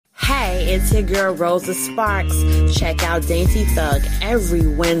it's your girl Rosa Sparks. Check out Dainty Thug every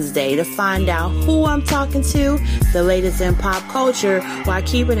Wednesday to find out who I'm talking to, the latest in pop culture, while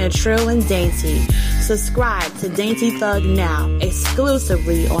keeping it trill and dainty. Subscribe to Dainty Thug now,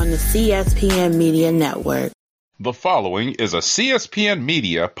 exclusively on the CSPN Media Network. The following is a CSPN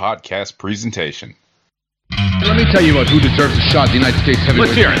Media podcast presentation. Let me tell you about who deserves a shot at the United States heavyweight.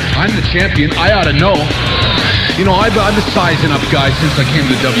 Let's hear it. I'm the champion. I ought to know. You know, I've been sizing up guys since I came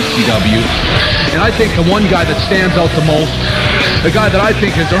to WCW. And I think the one guy that stands out the most, the guy that I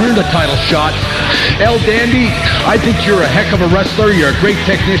think has earned a title shot, El Dandy, I think you're a heck of a wrestler. You're a great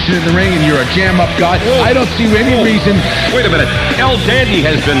technician in the ring, and you're a jam-up guy. I don't see any reason. Wait a minute. El Dandy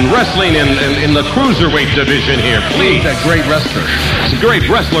has been wrestling in the cruiserweight division here. Please. He's a great wrestler. He's a great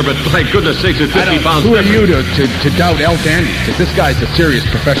wrestler, but my goodness sakes, it's 50 pounds. Who are you to doubt El Dandy? Because this guy's a serious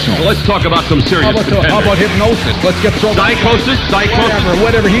professional. Well, let's talk about some serious contenders. How about hypnosis? Let's get thrown. Psychosis?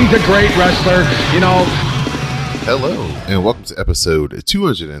 Whatever. He's a great wrestler, you know. Hello, and welcome to episode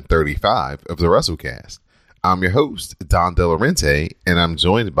 235 of the WrassleCast. I'm your host, Don DeLaurente, and I'm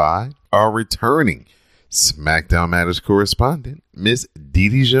joined by our returning SmackDown Matters correspondent, Miss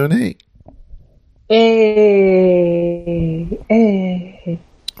Didi Jonay. Hey.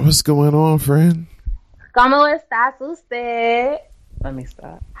 What's going on, friend? ¿Cómo estás usted? Let me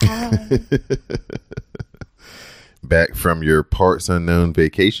stop. Back from your parts unknown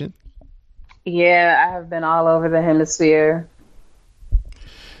vacation? Yeah, I have been all over the hemisphere.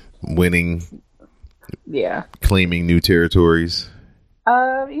 Winning. Yeah. Claiming new territories.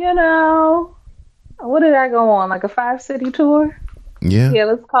 You know, what did I go on? Like a 5-city tour? Yeah. Yeah,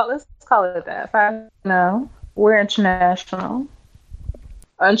 let's call it that. No, we're international.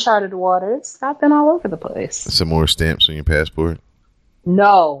 Uncharted waters. I've been all over the place. Some more stamps on your passport?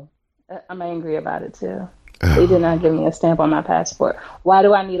 No. I'm angry about it too. They did not give me a stamp on my passport. Why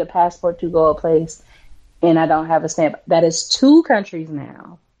do I need a passport to go a place and I don't have a stamp? That is 2 countries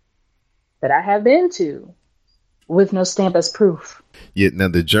now that I have been to with no stamp as proof. Yeah, now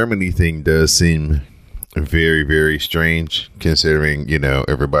the Germany thing does seem very, very strange considering, you know,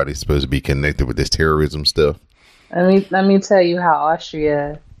 everybody's supposed to be connected with this terrorism stuff. Let me tell you how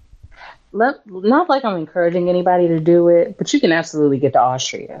Austria, not like I'm encouraging anybody to do it, but you can absolutely get to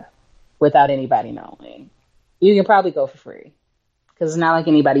Austria without anybody knowing. You can probably go for free because it's not like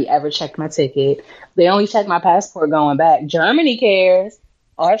anybody ever checked my ticket. They only checked my passport going back. Germany cares.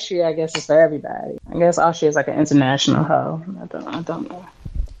 Austria, I guess, is for everybody. I guess Austria is like an international hoe. I don't know.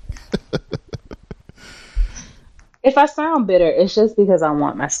 If I sound bitter, it's just because I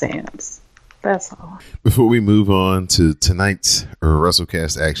want my stamps. That's all. Before we move on to tonight's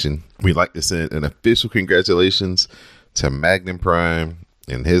WrassleCast action, we'd like to send an official congratulations to Magnum Prime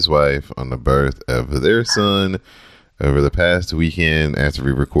and his wife on the birth of their son over the past weekend after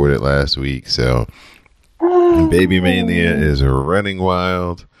we recorded last week. So Baby Mania is running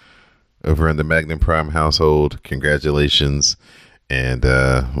wild over in the Magnum Prime household. Congratulations. And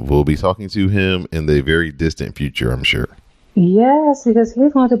we'll be talking to him in the very distant future, I'm sure. Yes, because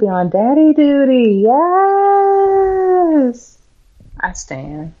he's going to be on daddy duty. Yes. I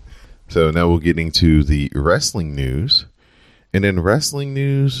stand. So now we're getting to the wrestling news. And in wrestling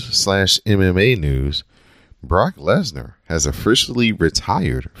news / MMA news, Brock Lesnar has officially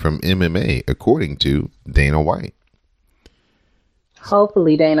retired from MMA, according to Dana White.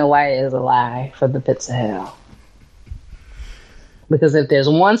 Hopefully Dana White is a lie for the pits of hell. Because if there's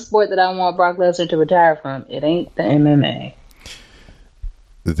one sport that I want Brock Lesnar to retire from, it ain't the MMA.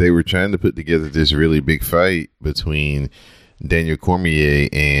 They were trying to put together this really big fight between Daniel Cormier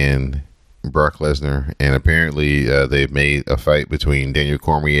and Brock Lesnar, and apparently they've made a fight between Daniel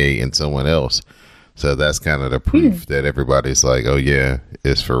Cormier and someone else. So that's kind of the proof that everybody's like, oh yeah,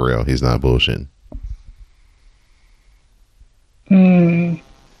 it's for real. He's not bullshitting.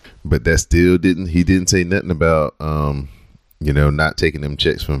 But that still didn't say nothing about, not taking them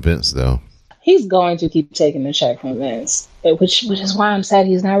checks from Vince though. He's going to keep taking the check from Vince, which is why I'm sad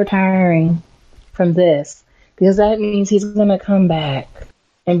he's not retiring from this, because that means he's going to come back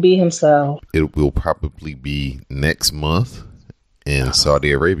and be himself. It will probably be next month in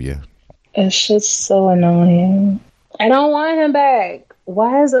Saudi Arabia. It's just so annoying. I don't want him back.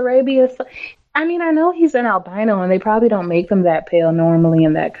 Why is Arabia so... I mean, I know he's an albino and they probably don't make them that pale normally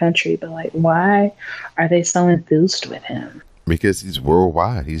in that country, but like, why are they so enthused with him? Because he's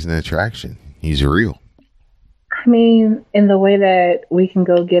worldwide. He's an attraction. He's real. I mean, in the way that we can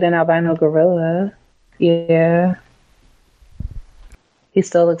go get an albino gorilla. Yeah. He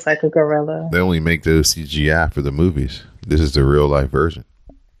still looks like a gorilla. They only make those CGI for the movies. This is the real life version.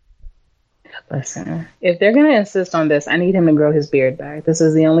 Listen, if they're going to insist on this, I need him to grow his beard back. This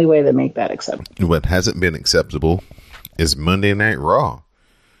is the only way to make that acceptable. What hasn't been acceptable is Monday Night Raw.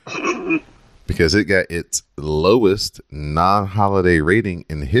 Because it got its lowest non-holiday rating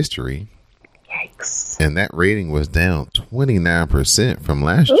in history. Yikes. And that rating was down 29% from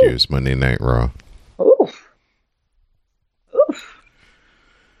last year's Monday Night Raw. Oof.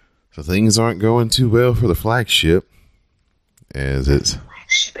 So things aren't going too well for the flagship. As it's...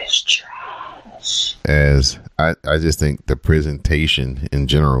 Flagship is trash. As I just think the presentation in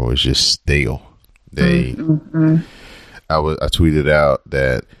general is just stale. I tweeted out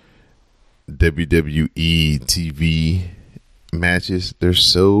that WWE TV matches, they're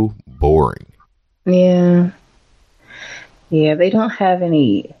so boring. Yeah, they don't have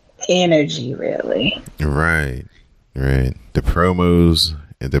any energy, really. Right. The promos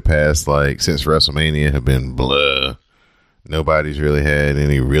in the past, since WrestleMania, have been blah. Nobody's really had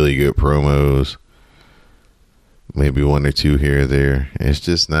any really good promos. Maybe one or two here or there. It's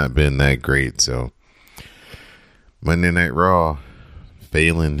just not been that great. So Monday Night Raw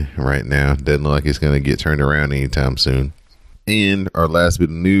failing right now. Doesn't look like it's going to get turned around anytime soon. And our last bit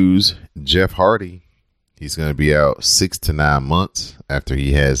of news, Jeff Hardy. He's going to be out 6 to 9 months after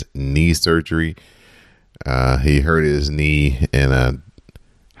he has knee surgery. He hurt his knee in a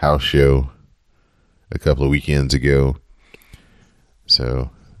house show a couple of weekends ago.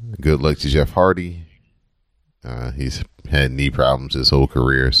 So good luck to Jeff Hardy. He's had knee problems his whole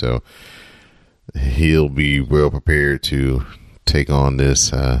career, so he'll be well prepared to take on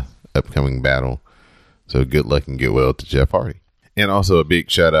this upcoming battle. So good luck and get well to Jeff Hardy. And also a big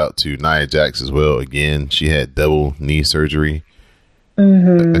shout out to Nia Jax as well. Again, she had double knee surgery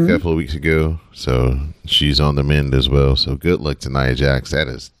a couple of weeks ago, so she's on the mend as well. So good luck to Nia Jax. That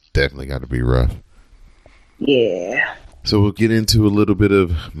has definitely got to be rough. Yeah. So we'll get into a little bit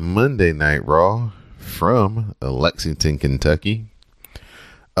of Monday Night Raw from Lexington, Kentucky.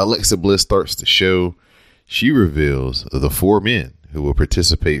 Alexa Bliss starts the show. She reveals the 4 men who will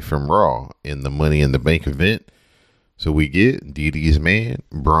participate from Raw in the Money in the Bank event. So we get Dee Dee's man,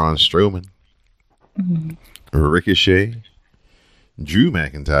 Braun Strowman, Ricochet, Drew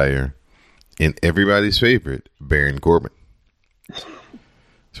McIntyre, and everybody's favorite, Baron Corbin.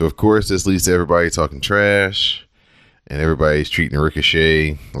 So of course this leads to everybody talking trash, and everybody's treating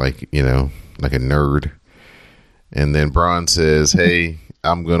Ricochet like a nerd. And then Braun says, hey,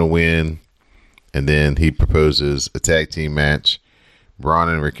 I'm going to win. And then he proposes a tag team match, Braun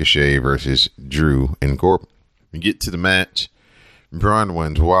and Ricochet versus Drew and Corbin. We get to the match. Braun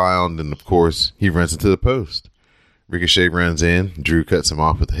runs wild, and of course, he runs into the post. Ricochet runs in. Drew cuts him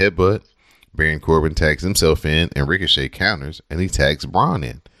off with a headbutt. Baron Corbin tags himself in, and Ricochet counters, and he tags Braun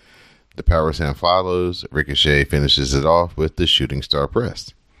in. The power slam follows. Ricochet finishes it off with the shooting star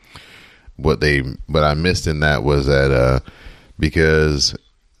press. What I missed in that was that because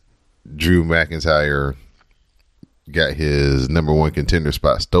Drew McIntyre got his number 1 contender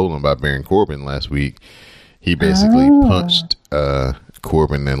spot stolen by Baron Corbin last week, he basically punched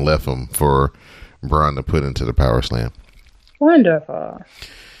Corbin and left him for Braun to put into the power slam. Wonderful.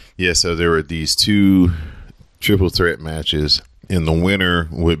 Yeah, so there were these 2 triple threat matches, and the winner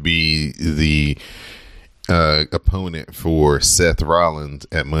would be the opponent for Seth Rollins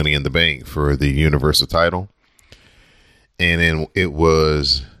at Money in the Bank for the Universal title. And then it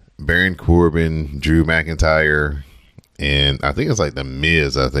was Baron Corbin, Drew McIntyre, and I think it's like The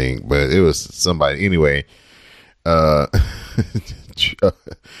Miz, but it was somebody. Anyway, Drew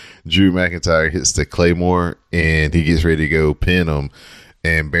McIntyre hits the Claymore, and he gets ready to go pin him,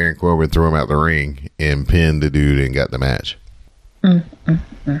 and Baron Corbin threw him out the ring and pinned the dude and got the match.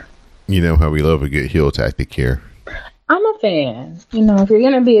 You know how we love a good heel tactic here. I'm a fan. If you're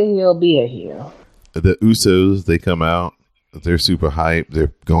going to be a heel, be a heel. The Usos, they come out. They're super hyped.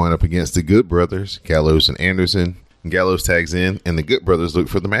 They're going up against the Good Brothers, Gallows and Anderson. Gallows tags in, and the Good Brothers look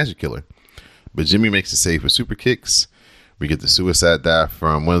for the Magic Killer. But Jimmy makes a save with super kicks. We get the suicide dive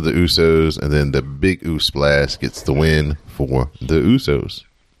from one of the Usos, and then the Big Uso Splash gets the win for the Usos.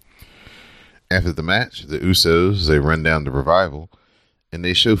 After the match, the Usos, they run down the Revival, and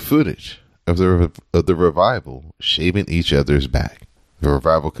they show footage of the Revival shaving each other's back. The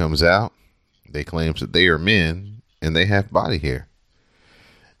Revival comes out. They claim that they are men, and they have body hair.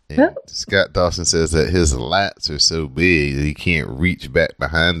 And Scott Dawson says that his lats are so big that he can't reach back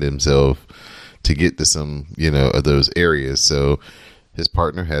behind himself to get to some, of those areas. So his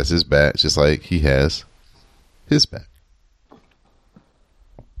partner has his back just like he has his back.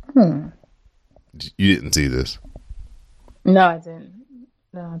 You didn't see this? No, I didn't.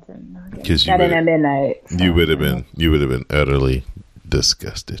 Because you at midnight. So. You would have been utterly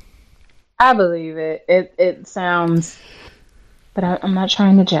disgusted. I believe it. It sounds, but I'm not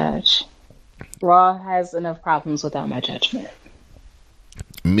trying to judge. Raw has enough problems without my judgment.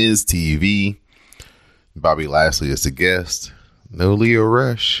 Miz TV. Bobby Lashley is the guest. No Leo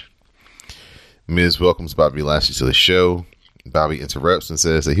Rush. Miz welcomes Bobby Lashley to the show. Bobby interrupts and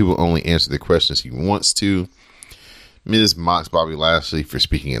says that he will only answer the questions he wants to. Miz mocks Bobby Lashley for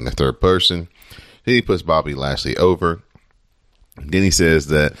speaking in the third person. Then he puts Bobby Lashley over. Then he says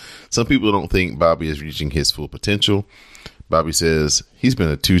that some people don't think Bobby is reaching his full potential. Bobby says he's been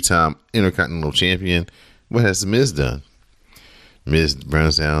a 2-time Intercontinental Champion. What has the Miz done? Miz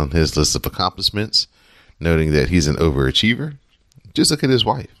runs down his list of accomplishments, noting that he's an overachiever. Just look at his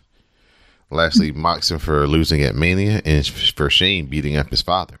wife. Lashley mocks him for losing at Mania and for Shane beating up his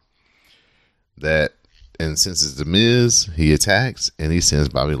father. And since it's the Miz, he attacks and he sends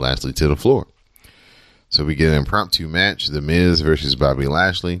Bobby Lashley to the floor. So we get an impromptu match, the Miz versus Bobby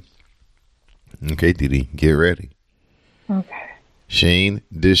Lashley. Okay, Didi, get ready. Okay. Shane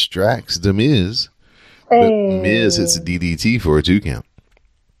distracts the Miz. But Miz hits a DDT for a 2 count.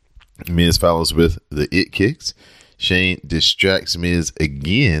 Miz follows with the It Kicks. Shane distracts Miz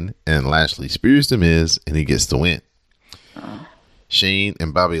again, and Lashley spears the Miz, and he gets the win. Shane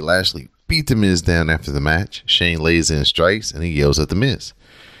and Bobby Lashley beat the Miz down after the match. Shane lays in strikes, and he yells at the Miz.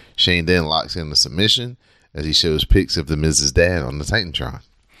 Shane then locks in the submission as he shows pics of the Miz's dad on the Titantron.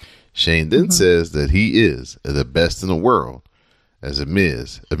 Shane then says that he is the best in the world as the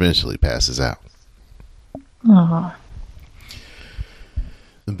Miz eventually passes out. Aww.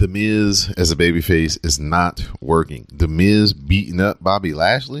 The Miz as a babyface is not working. The Miz beating up Bobby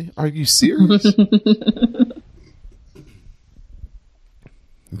Lashley? Are you serious?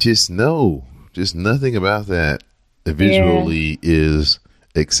 Just nothing about that visually is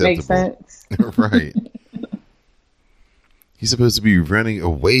acceptable. Makes sense. Right. He's supposed to be running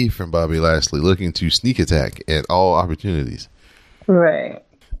away from Bobby Lashley, looking to sneak attack at all opportunities. Right.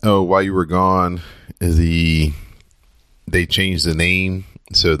 Oh, while you were gone, they changed the name,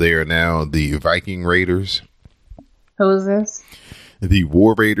 so they are now the Viking Raiders. Who is this? The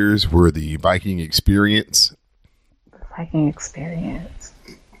War Raiders were the Viking Experience. The Viking Experience.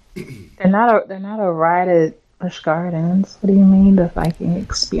 They're not a ride at Busch Gardens. What do you mean, the Viking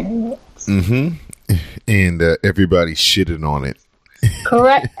Experience? Mm-hmm. And everybody shitted on it.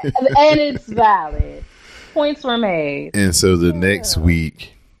 Correct, and it's valid. Points were made. And so the next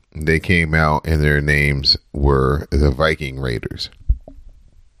week, they came out and their names were the Viking Raiders.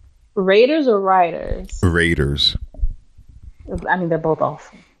 Raiders or Riders? Raiders. I mean, they're both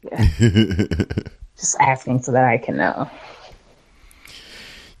awful. Yeah. Just asking so that I can know.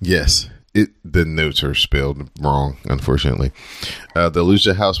 Yes. The notes are spelled wrong, unfortunately. The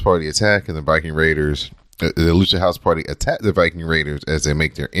Lucha House Party attack and the Viking Raiders. The Lucha House Party attack the Viking Raiders as they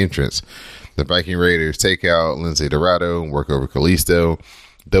make their entrance. The Viking Raiders take out Lindsay Dorado and work over Kalisto.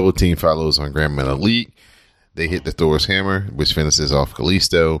 Double team follows on Grand Elite. They hit the Thor's Hammer, which finishes off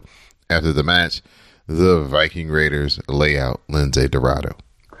Kalisto. After the match, the Viking Raiders lay out Lindsay Dorado.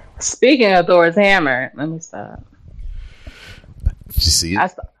 Speaking of Thor's Hammer, let me stop. Did you see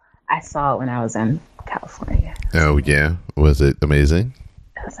it? I saw it when I was in California. Oh, yeah. Was it amazing?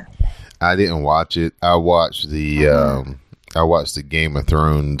 It was amazing. I didn't watch it. I watched the Game of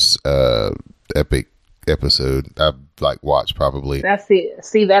Thrones epic episode. I watched probably.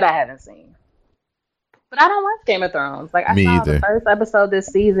 See that I haven't seen. But I don't watch Game of Thrones. I Me saw either. The first episode this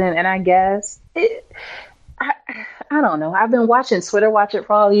season, and I guess I don't know. I've been watching Twitter Watch It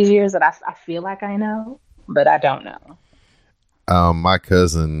for all these years that I feel like I know, but I don't know. My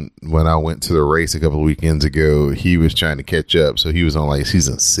cousin, when I went to the race a couple of weekends ago, he was trying to catch up, so he was on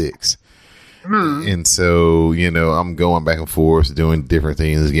season 6. And so, I'm going back and forth doing different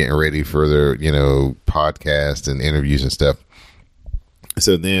things, getting ready for their, podcast and interviews and stuff.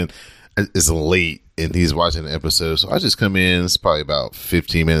 So then it's late and he's watching the episode. So I just come in, it's probably about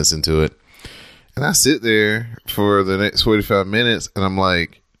 15 minutes into it. And I sit there for the next 45 minutes and I'm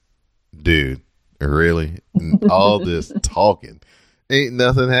like, dude, really? All this talking. Ain't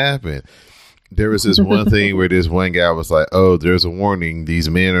nothing happened. There was this one thing where this one guy was like, oh, there's a warning. These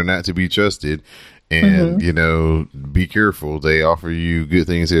men are not to be trusted. And, be careful. They offer you good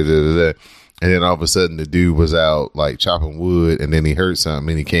things here. Da, da, da. And then all of a sudden the dude was out chopping wood and then he heard something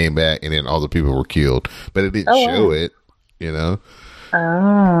and he came back and then all the people were killed. But it didn't show it,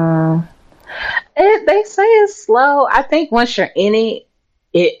 Oh. They say it's slow. I think once you're in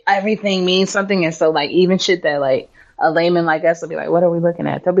it, everything means something. And so even shit that a layman like us will be like, what are we looking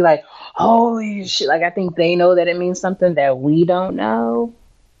at? They'll be like, holy shit. I think they know that it means something that we don't know.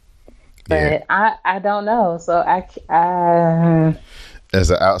 But I don't know. So as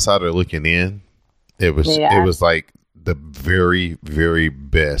an outsider looking in, it was like the very, very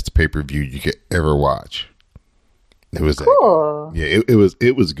best pay-per-view you could ever watch. It was cool.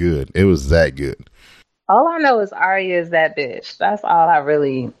 It was good. It was that good. All I know is Arya is that bitch. That's all I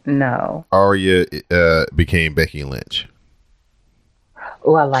really know. Arya became Becky Lynch.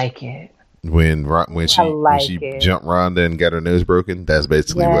 Oh, I like it. When she jumped Ronda and got her nose broken, that's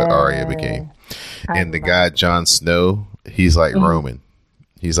basically what Arya became. And the guy Jon Snow, he's like Roman.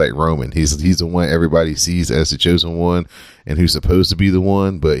 He's like Roman. He's the one everybody sees as the chosen one and who's supposed to be the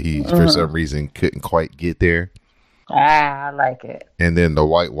one, but he for some reason couldn't quite get there. I like it. And then the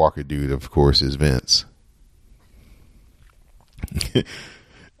White Walker dude, of course, is Vince.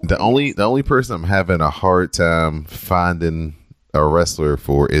 The only person I'm having a hard time finding a wrestler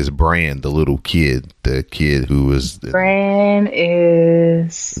for is Bran, the little kid, the kid who was Bran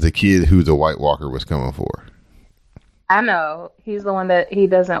is the kid who the White Walker was coming for. I know he's the one that he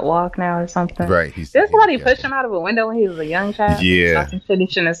doesn't walk now or something. Right. This is what he pushed him out of a window when he was a young child. Yeah. Some shit he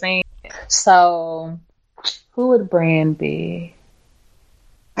shouldn't have seen. So, who would Bran be?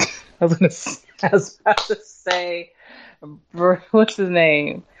 I was about to say, what's his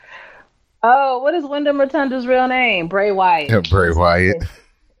name? Oh, what is Wyndham Rotunda's real name? Bray Wyatt. Bray Wyatt.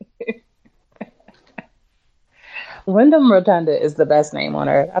 Wyndham Rotunda is the best name on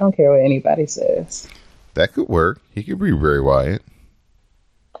earth. I don't care what anybody says. That could work. He could be Bray Wyatt.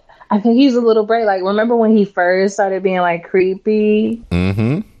 I think he's a little Bray. Like, remember when he first started being like creepy?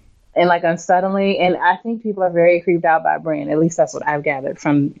 Mm-hmm. And like unsettling? And I think people are very creeped out by Bran. At least that's what I've gathered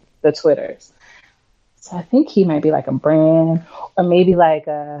from the Twitters. So I think he might be like a Bran, or maybe like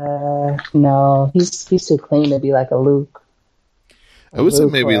a no. He's too clean to be like a Luke. I would say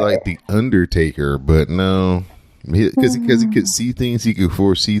maybe like the Undertaker, but no, because he could see things, he could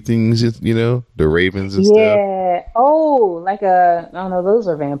foresee things. You know, the Ravens and stuff. Yeah. Oh, like I don't know. Those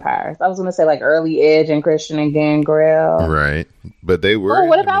are vampires. I was gonna say like early Edge and Christian and Gangrel. Right, but they were. Oh,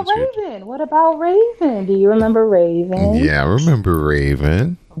 what about Raven? What about Raven? Do you remember Raven? Yeah, I remember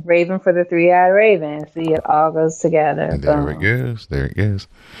Raven. Raven for the three-eyed raven. See, it all goes together. There it goes. There it goes.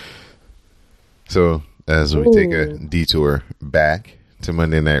 So, as we take a detour back to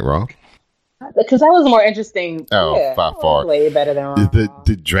Monday Night Raw. Because that was more interesting. Oh, yeah, by far. Way better than Raw.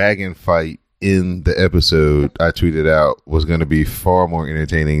 The dragon fight in the episode I tweeted out was going to be far more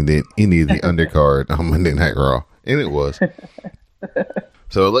entertaining than any of the undercard on Monday Night Raw. And it was.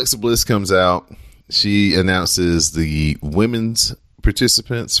 So, Alexa Bliss comes out. She announces the women's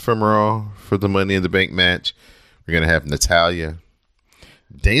participants from Raw for the Money in the Bank match. We're going to have Natalya,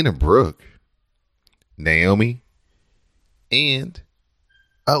 Dana Brooke, Naomi, and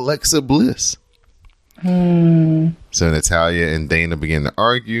Alexa Bliss. So Natalya and Dana begin to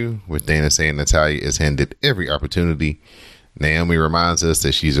argue, with Dana saying Natalya is handed every opportunity. Naomi reminds us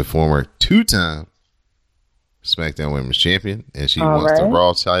that she's a former 2-time SmackDown Women's Champion and she wants the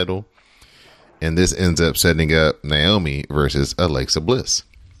Raw title. And this ends up setting up Naomi versus Alexa Bliss.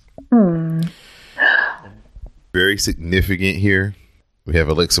 Very significant here. We have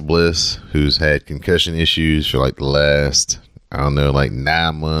Alexa Bliss, who's had concussion issues for like the last,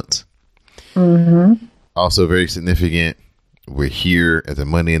 9 months. Also very significant. We're here at the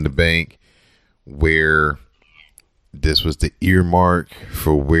Money in the Bank, where this was the earmark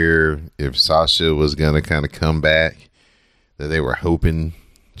for where if Sasha was going to kind of come back, that they were hoping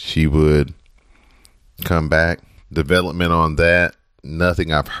she would come back. Development on that,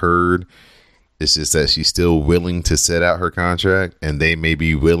 nothing I've heard. It's just that she's still willing to set out her contract, and they may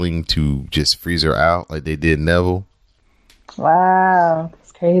be willing to just freeze her out like they did Neville. Wow,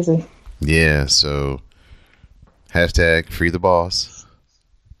 that's crazy. Yeah, so hashtag free the boss,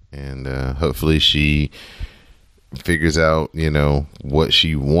 and hopefully she figures out what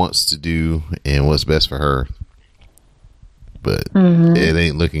she wants to do and what's best for her. But it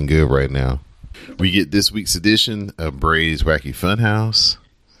ain't looking good right now. We get this week's edition of Bray's Wacky Funhouse.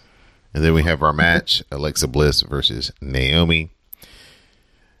 And then we have our match, Alexa Bliss versus Naomi.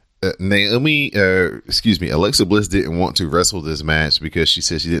 Alexa Bliss didn't want to wrestle this match because she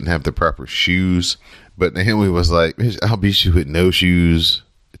said she didn't have the proper shoes. But Naomi was like, I'll beat you with no shoes.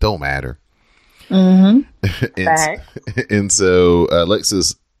 It don't matter. And so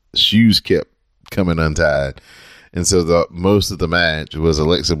Alexa's shoes kept coming untied. And so the most of the match was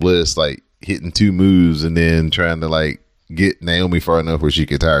Alexa Bliss like hitting 2 moves and then trying to like get Naomi far enough where she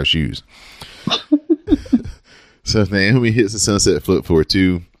could tie her shoes. So Naomi hits the sunset flip for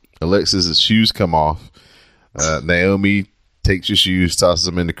 2. Alexa's shoes come off. Naomi takes her shoes, tosses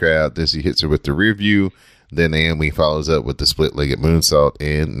them in the crowd. Then she hits her with the rear view. Then Naomi follows up with the split-legged moonsault,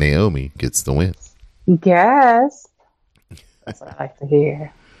 and Naomi gets the win. Yes. That's what I like to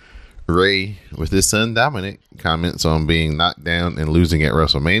hear. Ray, with his son Dominic, comments on being knocked down and losing at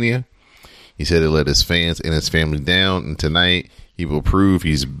WrestleMania. He said it let his fans and his family down, and tonight he will prove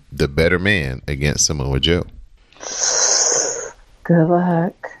he's the better man against Samoa Joe. Good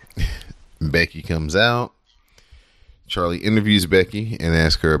luck. Becky comes out. Charlie interviews Becky and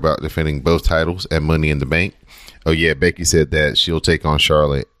asks her about defending both titles at Money in the Bank. Oh yeah, Becky said that she'll take on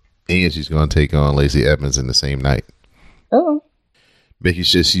Charlotte and she's going to take on Lacey Evans in the same night. Oh. Becky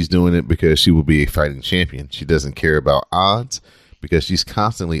says she's doing it because she will be a fighting champion. She doesn't care about odds because she's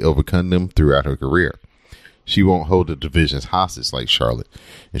constantly overcome them throughout her career. She won't hold the divisions hostage like Charlotte,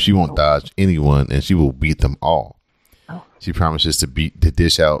 and she won't dodge anyone, and she will beat them all. She promises to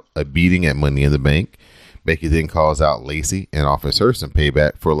dish out a beating at Money in the Bank. Becky then calls out Lacey and offers her some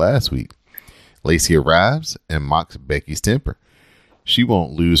payback for last week. Lacey arrives and mocks Becky's temper. She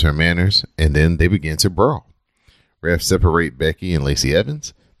won't lose her manners, and then they begin to brawl. Refs separate Becky and Lacey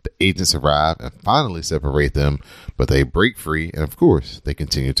Evans. The agents arrive and finally separate them, but they break free, and of course, they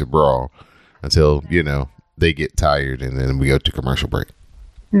continue to brawl until, they get tired, and then we go to commercial break.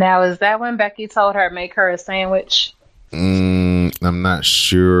 Now, is that when Becky told her make her a sandwich? I'm not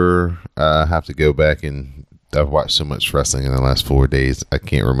sure. I have to go back, and I've watched so much wrestling in the last 4 days. I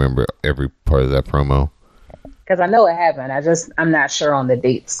can't remember every part of that promo. Because I know it happened. I'm not sure on the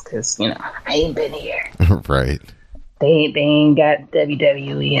dates because, I ain't been here. Right. They ain't got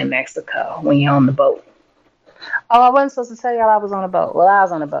WWE in Mexico when you're on the boat. Oh, I wasn't supposed to tell y'all I was on a boat. Well, I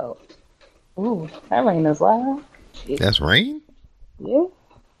was on a boat. Ooh, that rain is loud. That's rain? Yeah.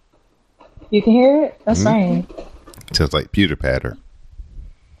 You can hear it? That's rain. Sounds like pewter patter.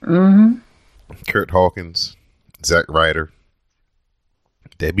 Mm-hmm. Kurt Hawkins, Zack Ryder.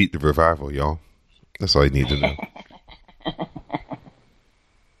 They beat the Revival, y'all. That's all you need to know.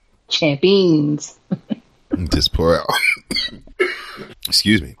 Champions. Just pour out.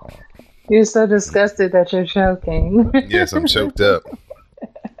 Excuse me. You're so disgusted that you're choking. Yes, I'm choked up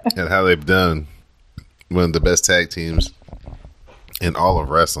at how they've done one of the best tag teams in all of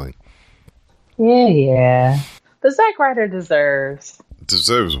wrestling. Yeah. But Zack Ryder deserves.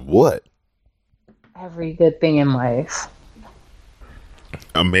 Deserves what? Every good thing in life.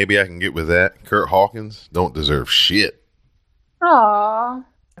 Maybe I can get with that. Kurt Hawkins don't deserve shit. Aww.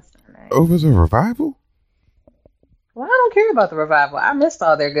 That's so nice. Over the Revival? Well, I don't care about the Revival. I missed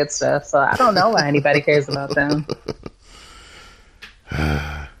all their good stuff, so I don't know why anybody cares about them.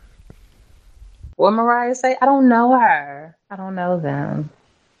 What Mariah say? I don't know her. I don't know them.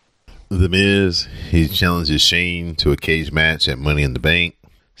 The Miz, he challenges Shane to a cage match at Money in the Bank.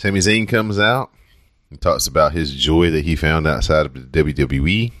 Sami Zayn comes out and talks about his joy that he found outside of the WWE.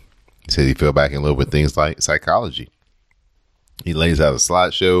 He said he fell back in love with things like psychology. He lays out a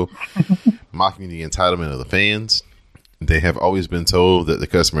slideshow mocking the entitlement of the fans. They have always been told that the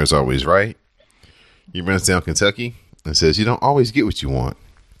customer is always right. He runs down Kentucky and says, you don't always get what you want.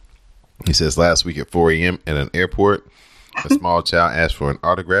 He says last week at 4 a.m. at an airport, a small child asked for an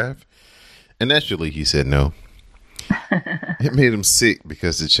autograph. And naturally, he said no. It made him sick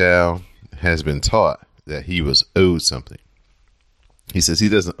because the child has been taught that he was owed something. He says he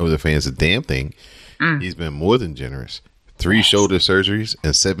doesn't owe the fans a damn thing. He's been more than generous. 3 shoulder surgeries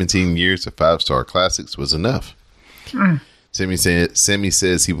and 17 years of 5-star classics was enough. Sami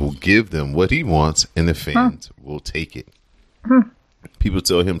says he will give them what he wants and the fans will take it. People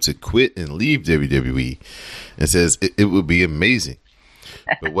tell him to quit and leave WWE and says it would be amazing.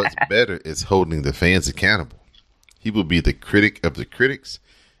 But what's better is holding the fans accountable. He will be the critic of the critics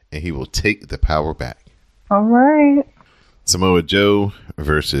and he will take the power back. All right. Samoa Joe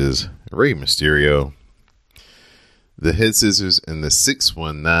versus Rey Mysterio. The head scissors and the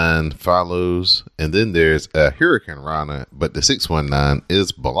 619 follows, and then there's a Hurricane Rana, but the 619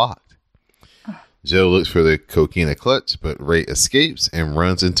 is blocked. Joe looks for the Coquina clutch, but Rey escapes and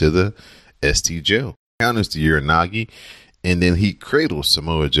runs into the ST Joe. Counters the Uranagi, and then he cradles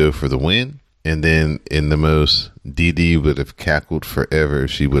Samoa Joe for the win. And then in the most DD would have cackled forever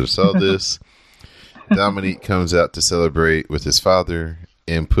if she would have saw this. Dominique comes out to celebrate with his father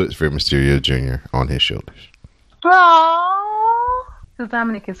and puts Rey Mysterio Jr. on his shoulders. Aww. Because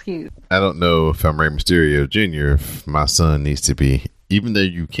Dominic is cute. I don't know if I'm Rey Mysterio Jr. if my son needs to be, even though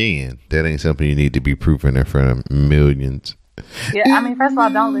you can, that ain't something you need to be proving in front of millions. Yeah, I mean, first of all,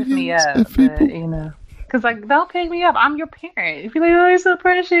 don't lift me up, but, because, don't pick me up. I'm your parent. If you're like, oh, you're so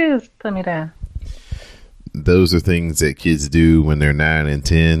precious, put me down. Those are things that kids do when they're 9 and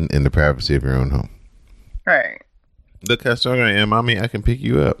 10 in the privacy of your own home. Right. Look how strong I am, mommy. I can pick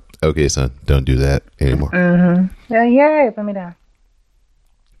you up. Okay, son, don't do that anymore. Mm-hmm. Yeah, put me down.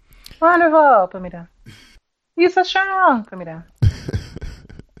 Wonderful, put me down. He's so strong. Put me down.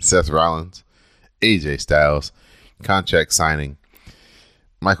 Seth Rollins, AJ Styles, contract signing.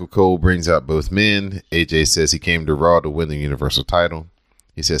 Michael Cole brings out both men. AJ says he came to Raw to win the Universal title.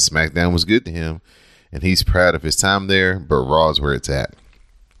 He says SmackDown was good to him, and he's proud of his time there, but Raw's where it's at.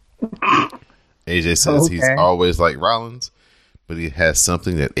 AJ says he's always liked Rollins, but he has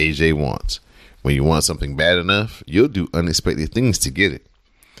something that AJ wants. When you want something bad enough, you'll do unexpected things to get it.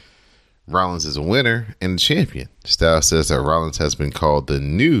 Rollins is a winner and a champion. Styles says that Rollins has been called the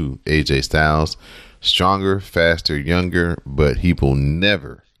new AJ Styles, stronger, faster, younger, but he will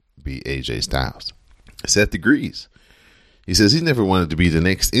never be AJ Styles. Seth agrees. He says he never wanted to be the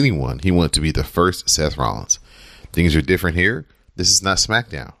next anyone. He wanted to be the first Seth Rollins. Things are different here. This is not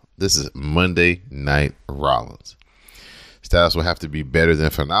SmackDown. This is Monday Night Rollins. Styles will have to be better than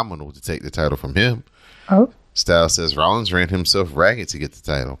phenomenal to take the title from him. Oh. Styles says Rollins ran himself ragged to get the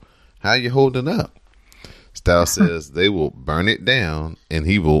title. How you holding up? Styles says they will burn it down and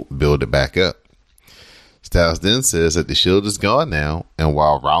he will build it back up. Styles then says that the Shield is gone now, and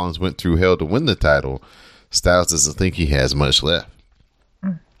while Rollins went through hell to win the title, Styles doesn't think he has much left.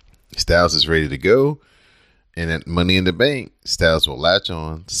 Styles is ready to go, and at Money in the Bank, Styles will latch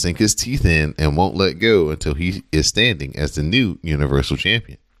on, sink his teeth in, and won't let go until he is standing as the new Universal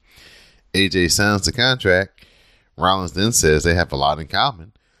Champion. AJ signs the contract. Rollins then says they have a lot in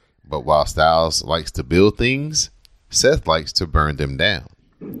common, but while Styles likes to build things, Seth likes to burn them down.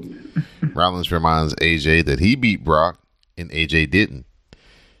 Rollins reminds AJ that he beat Brock and AJ didn't.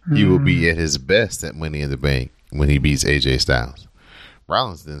 He will be at his best at Money in the Bank when he beats AJ Styles.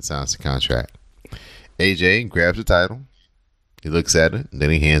 Rollins then signs the contract. AJ grabs the title. He looks at it, and then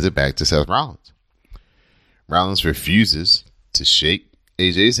he hands it back to Seth Rollins. Rollins refuses to shake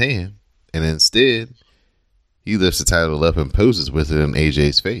AJ's hand, and instead, he lifts the title up and poses with it in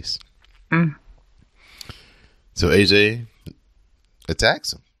AJ's face. So AJ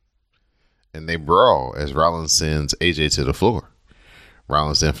attacks him, and they brawl as Rollins sends AJ to the floor.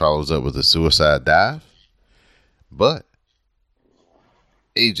 Rollins then follows up with a suicide dive, but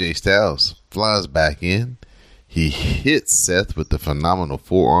AJ Styles flies back in. He hits Seth with the phenomenal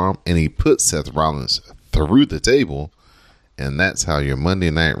forearm, and he puts Seth Rollins through the table, and that's how your Monday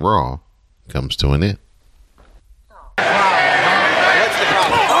Night Raw comes to an end. Oh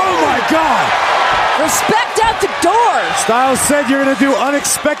my God! Respect out the door! Styles said you're going to do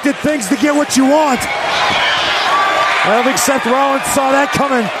unexpected things to get what you want. I don't think Seth Rollins saw that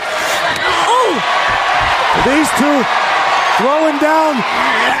coming. Oh! These two throwing down.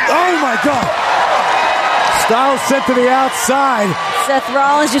 Oh my God! Styles sent to the outside. Seth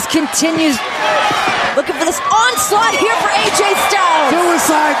Rollins just continues looking for this onslaught here for AJ Styles.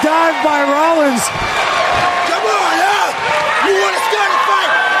 Suicide dive by Rollins. Come on, huh? You want to start a fight?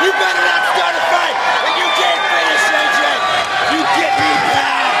 You better not start a fight. And you can't finish, AJ. You get me,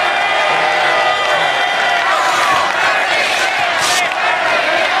 pal.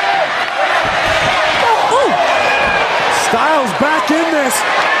 Styles back in this.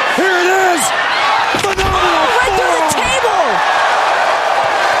 Here it is. Phenomenal. Right through the table.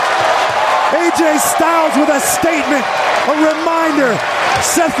 AJ Styles with a statement. A reminder.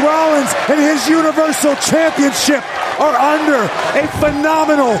 Seth Rollins and his Universal Championship are under a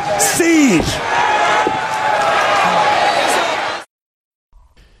phenomenal siege.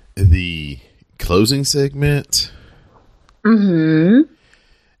 The closing segment. Mm-hmm.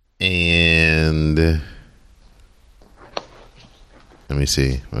 And let me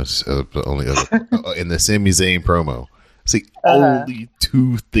see. What's the only other in the Sami Zayn promo? See, only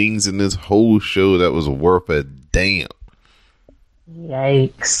two things in this whole show that was worth a damn.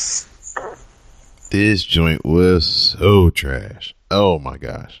 Yikes. This joint was so trash. Oh my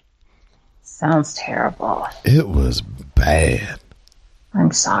gosh. Sounds terrible. It was bad.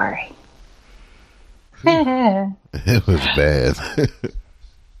 I'm sorry. It was bad.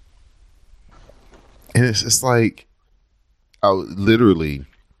 And it's just like, literally,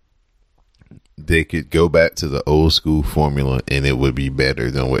 they could go back to the old school formula and it would be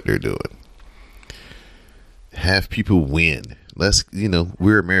better than what they're doing. Have people win. Let's,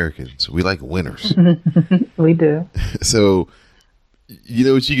 we're Americans. We like winners. We do. So, you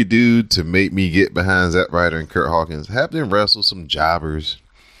know what you could do to make me get behind Zack Ryder and Kurt Hawkins? Have them wrestle some jobbers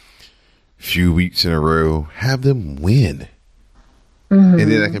a few weeks in a row. Have them win. Mm-hmm.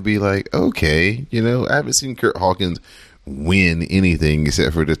 And then I can be like, okay, I haven't seen Kurt Hawkins win anything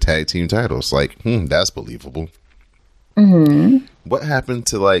except for the tag team titles. Like, that's believable. Mm-hmm. What happened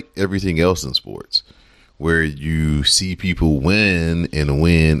to like everything else in sports? where you see people win and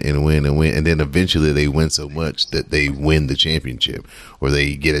win and win and win, and then eventually they win so much that they win the championship, or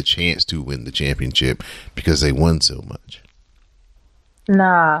they get a chance to win the championship because they won so much.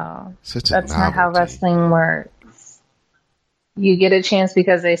 No, that's not how wrestling works. You get a chance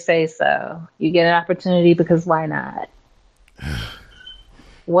because they say so. You get an opportunity because why not?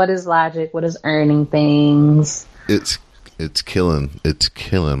 What is logic? What is earning things? It's killing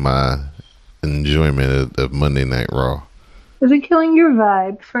my enjoyment of Monday Night Raw. Is it killing your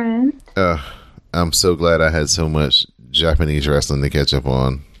vibe, friend? I'm so glad I had so much Japanese wrestling to catch up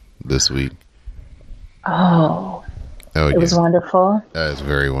on this week. Oh, it was wonderful. It's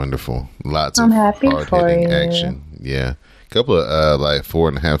very wonderful. Lots of hard-hitting action. Yeah. A couple of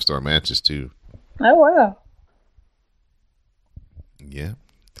 4.5-star matches too. Oh wow. Yeah.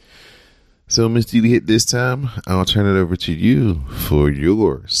 So, Miss Didi, at this time, I'll turn it over to you for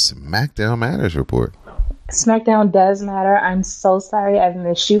your SmackDown Matters report. SmackDown does matter. I'm so sorry I've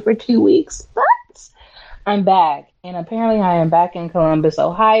missed you for 2 weeks, but I'm back. And apparently I am back in Columbus,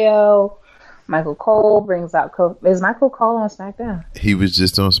 Ohio. Michael Cole brings out... Is Michael Cole on SmackDown? He was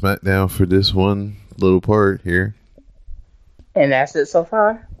just on SmackDown for this one little part here. And that's it so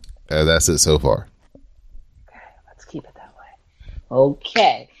far? That's it so far. Okay, let's keep it that way.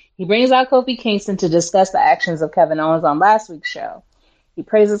 Okay. He brings out Kofi Kingston to discuss the actions of Kevin Owens on last week's show. He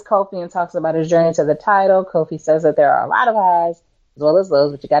praises Kofi and talks about his journey to the title. Kofi says that there are a lot of highs as well as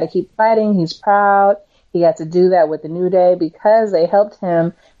lows, but you got to keep fighting. He's proud. He got to do that with the New Day because they helped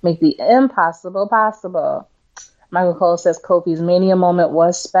him make the impossible possible. Michael Cole says Kofi's Mania moment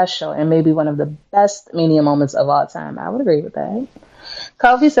was special and maybe one of the best Mania moments of all time. I would agree with that.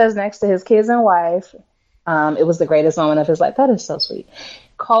 Kofi says next to his kids and wife, it was the greatest moment of his life. That is so sweet.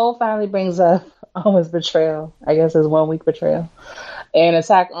 Cole finally brings up Owens' betrayal. I guess his 1 week betrayal. An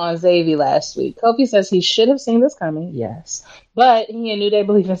attack on Xavier last week. Kofi says he should have seen this coming, yes. But he and New Day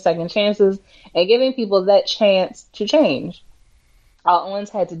believe in second chances and giving people that chance to change. All Owens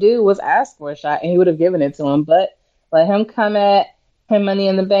had to do was ask for a shot and he would have given it to him. But let him come at him Money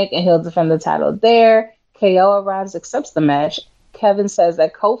in the Bank and he'll defend the title there. KO arrives, accepts the match. Kevin says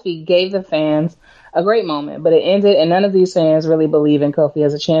that Kofi gave the fans a great moment, but it ended and none of these fans really believe in Kofi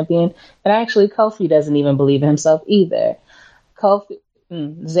as a champion. And actually, Kofi doesn't even believe in himself either.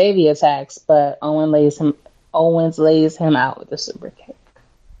 Xavier attacks, but Owens lays him out with a super kick.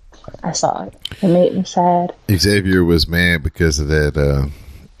 I saw it. It made me sad. Xavier was mad because of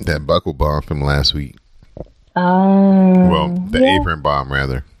that buckle bomb from last week. Apron bomb,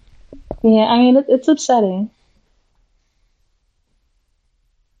 rather. Yeah, I mean, it's upsetting.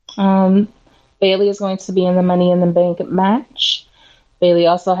 Bayley is going to be in the Money in the Bank match. Bayley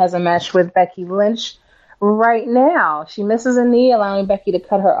also has a match with Becky Lynch right now. She misses a knee, allowing Becky to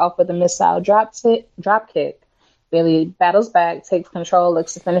cut her off with a missile drop kick. Bayley battles back, takes control,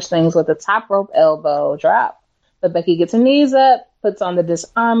 looks to finish things with a top rope elbow drop. But Becky gets her knees up, puts on the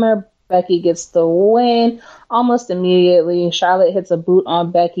disarmor. Becky gets the win almost immediately. Charlotte hits a boot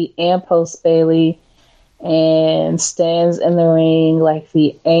on Becky and posts Bayley and stands in the ring like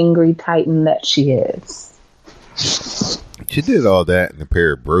the angry titan that she is. She did all that in a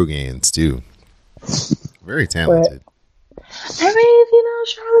pair of brogans too. Very talented. I mean,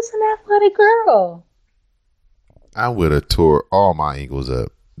 Charlotte's an athletic girl. I would have tore all my ankles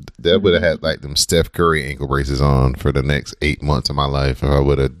up. That would have had like them Steph Curry ankle braces on for the next 8 months of my life if I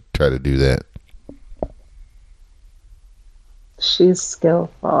would have tried to do that. She's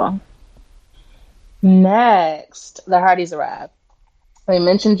skillful. Next, the Hardys arrive. We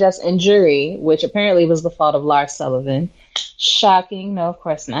mentioned Jeff's injury, which apparently was the fault of Lars Sullivan. Shocking. No, of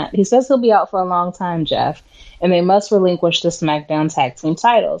course not. He says he'll be out for a long time, Jeff, and they must relinquish the SmackDown Tag Team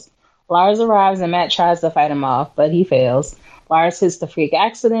titles. Lars arrives and Matt tries to fight him off, but he fails. Lars hits the freak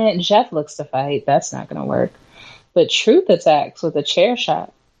accident. Jeff looks to fight. That's not going to work. But Truth attacks with a chair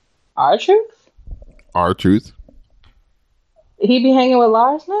shot. R-Truth? R-Truth? He be hanging with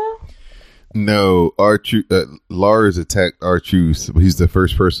Lars now? No, Lars attacked R-Truth. He's the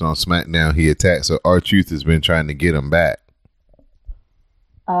first person on SmackDown he attacked, so R-Truth has been trying to get him back.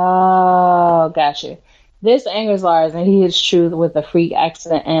 Oh, gotcha. This angers Lars, and he hits Truth with a freak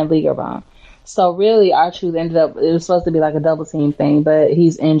accident and Liger bomb. So really, R-Truth ended up, it was supposed to be like a double team thing, but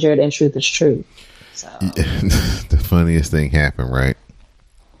he's injured and Truth is Truth. So. The funniest thing happened, right?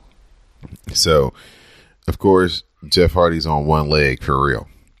 So, of course, Jeff Hardy's on one leg for real.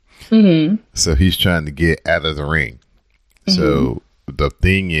 Mm-hmm. So he's trying to get out of the ring. Mm-hmm. So the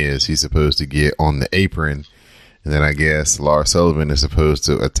thing is, he's supposed to get on the apron, and then I guess Lars Sullivan is supposed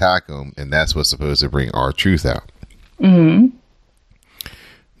to attack him, and that's what's supposed to bring R-Truth out. Mm-hmm.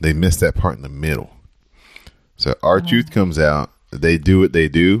 They missed that part in the middle. So R-Truth comes out. They do what they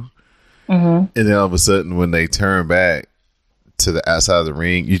do. And then all of a sudden, when they turn back to the outside of the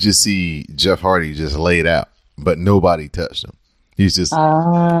ring, you just see Jeff Hardy just laid out, but nobody touched him. He's just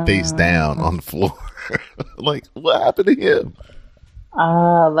face down on the floor. Like, what happened to him?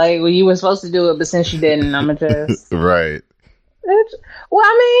 Like, well, you were supposed to do it, but since you didn't, I'm gonna just right. Well,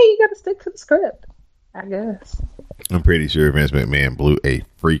 I mean, you got to stick to the script, I guess. I'm pretty sure Vince McMahon blew a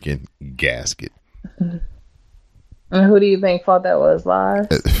freaking gasket. And who do you think thought that was, Lars?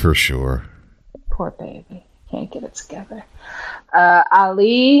 For sure. Poor baby. Can't get it together.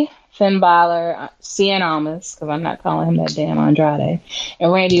 Ali, Finn Balor, Cien Almas, because I'm not calling him that damn Andrade,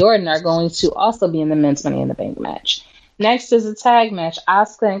 and Randy Orton are going to also be in the men's Money in the Bank match. Next is a tag match.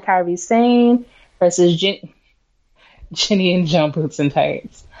 Asuka and Kairi Sane versus Jenny and Jump Boots and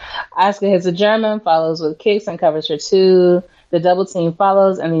Tights. Asuka hits a German, follows with kicks and covers for 2. The double team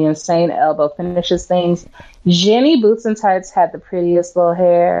follows, and the insane elbow finishes things. Jenny Boots and Tights had the prettiest little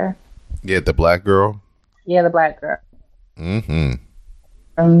hair. Yeah, the black girl? Yeah, the black girl.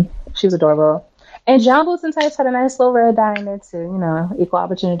 Mm-hmm. She was adorable. And John Boots and Tights had a nice little red dye in there, too. You know, equal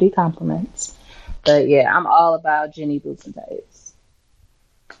opportunity compliments. But, yeah, I'm all about Jenny Boots and Tights.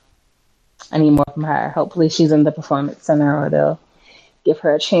 I need more from her. Hopefully she's in the Performance Center, or they'll give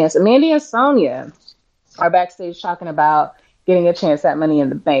her a chance. Mandy and Sonya are backstage talking about getting a chance at Money in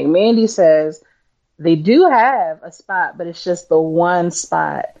the Bank. Mandy says they do have a spot, but it's just the one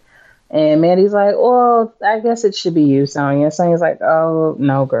spot. And Mandy's like, well, I guess it should be you, Sonya. Sonya's like, oh,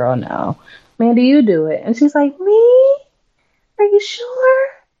 no, girl, no. Mandy, you do it. And she's like, me? Are you sure?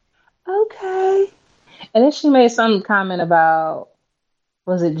 Okay. And then she made some comment about,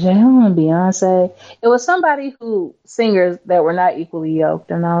 was it J-Lo and Beyonce? It was somebody singers that were not equally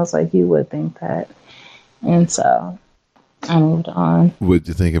yoked. And I was like, you would think that. And so I moved on. What'd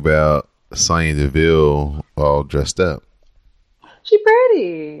you think about Sonya Deville all dressed up? She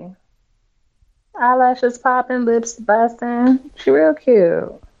pretty. Eyelashes popping, lips busting. She real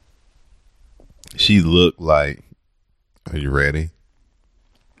cute. She looked like, are you ready?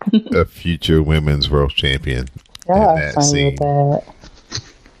 A future women's world champion. Y'all are funny with that.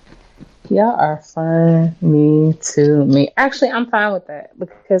 Y'all are funny to me. Actually, I'm fine with that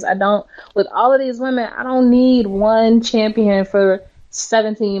because with all of these women, I don't need one champion for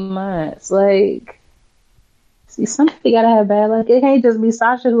 17 months. Like, see, somebody gotta have bad luck. It can't just be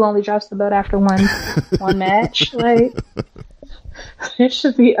Sasha who only drops the belt after one match. Like, there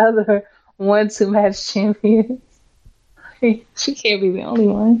should be other 1-2 match champions. She can't be the only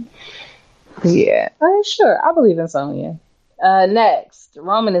one. Yeah, sure. I believe in Sonya. Next,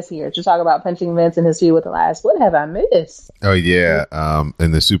 Roman is here to talk about punching Vince in his feud with Elias. What have I missed? Oh, yeah.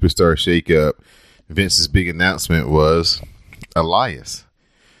 In the Superstar Shakeup, Vince's big announcement was Elias.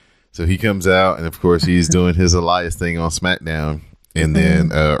 So he comes out, and of course, he's doing his Elias thing on SmackDown. And then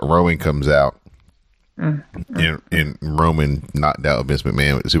Roman comes out. And Roman knocked out Vince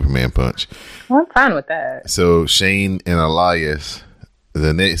McMahon with the Superman punch. Well, I'm fine with that. So Shane and Elias,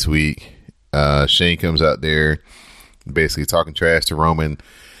 the next week, Shane comes out there basically talking trash to Roman,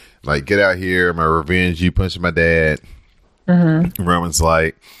 like, get out here, my revenge, you punching my dad. Roman's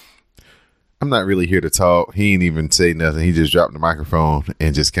like, I'm not really here to talk. He ain't even say nothing. He just dropped the microphone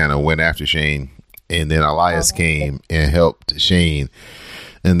and just kind of went after Shane. And then Elias came and helped Shane.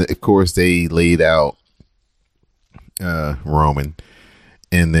 And of course they laid out Roman.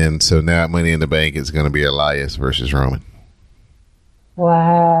 And then so now Money in the Bank is going to be Elias versus Roman.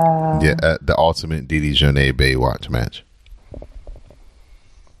 Wow. Yeah, the ultimate Didi Jonet Baywatch match.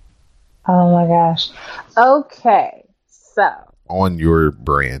 Oh my gosh. Okay, so on your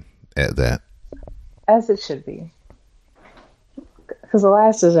brand at that. As it should be. Because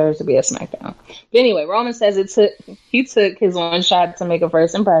Elias deserves to be a SmackDown. But anyway, Roman says he took his one shot to make a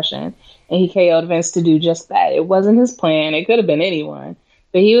first impression, and he KO'd Vince to do just that. It wasn't his plan. It could have been anyone.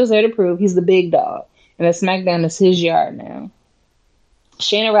 But he was there to prove he's the big dog, and that SmackDown is his yard now.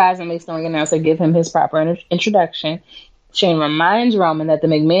 Shane arrives and makes the ring announcer give him his proper introduction. Shane reminds Roman that the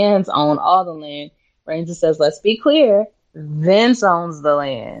McMahons own all the land. Reigns says, let's be clear, Vince owns the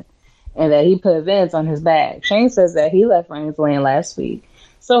land. And that he put Vince on his back. Shane says that he left Reigns' land last week.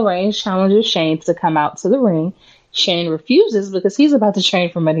 So Reigns challenges Shane to come out to the ring. Shane refuses because he's about to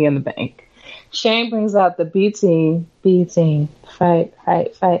train for Money in the Bank. Shane brings out the B team, fight.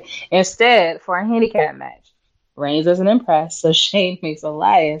 Instead, for a handicap match. Reigns isn't impressed, so Shane makes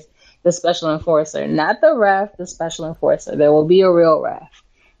Elias the special enforcer. Not the ref, the special enforcer. There will be a real ref.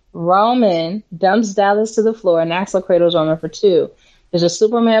 Roman dumps Dallas to the floor and Axel cradles Roman for 2. There's a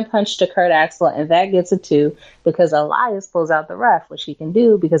Superman punch to Kurt Axel, and that gets a 2 because Elias pulls out the ref, which he can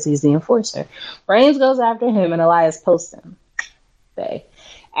do because he's the enforcer. Reigns goes after him, and Elias posts him. Okay.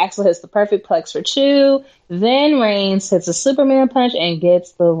 Axel hits the perfect plex for 2. Then Reigns hits a Superman punch and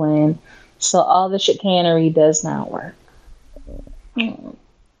gets the win. So all the chicanery does not work.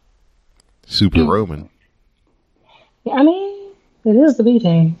 Super Roman. Yeah, I mean, it is the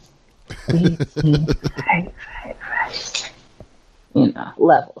B-Team.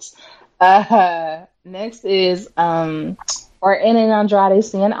 Levels. Next is Orton and Andrade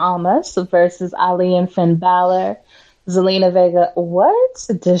Cien Almas versus Ali and Finn Balor. Zelina Vega,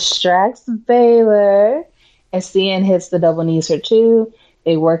 distracts Baylor. And Cien hits the double knees for 2.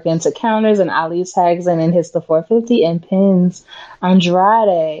 They work into counters, and Ali tags in and hits the 450 and pins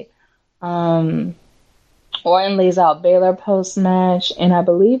Andrade. Orton lays out Baylor post-match, and I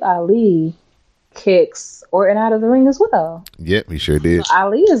believe Ali kicks Orton out of the ring as well. Yep, he sure did. So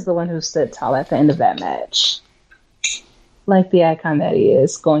Ali is the one who stood tall at the end of that match. Like the icon that he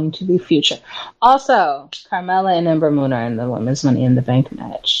is, going to be future. Also, Carmella and Ember Moon are in the Women's Money in the Bank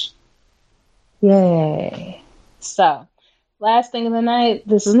match. Yay. So, last thing of the night,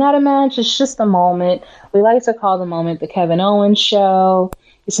 this is not a match, it's just a moment. We like to call the moment the Kevin Owens show.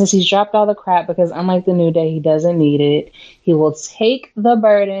 He says he's dropped all the crap because unlike the New Day, he doesn't need it. He will take the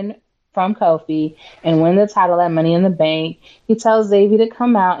burden from Kofi and win the title at Money in the Bank. He tells Xavier to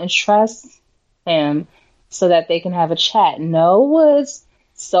come out and trust him so that they can have a chat. No Woods.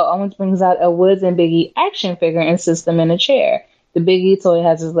 So Owens brings out a Woods and Big E action figure and sits them in a chair. The Big E toy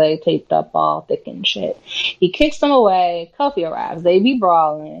has his leg taped up all thick and shit. He kicks them away. Kofi arrives. They be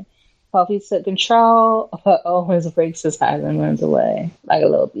brawling. Kofi took control, but Owens breaks his eyes and runs away like a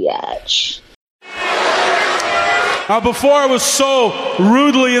little biatch. Before I was so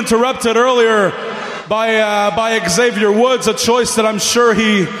rudely interrupted earlier by Xavier Woods, a choice that I'm sure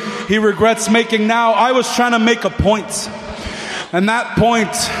he regrets making now, I was trying to make a point. And that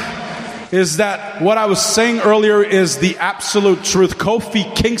point is that what I was saying earlier is the absolute truth.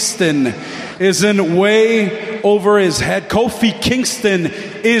 Kofi Kingston is in way over his head. Kofi Kingston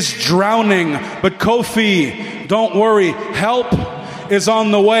is drowning. But Kofi, don't worry, help is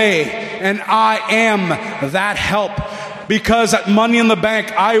on the way. And I am that help. Because at Money in the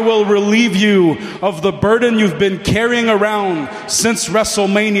Bank, I will relieve you of the burden you've been carrying around since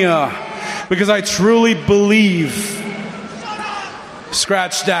WrestleMania. Because I truly believe,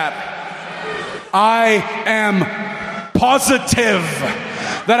 scratch that, I am positive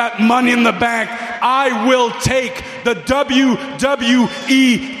that at Money in the Bank, I will take the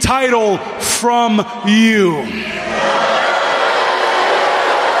WWE title from you.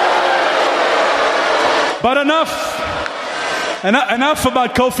 But enough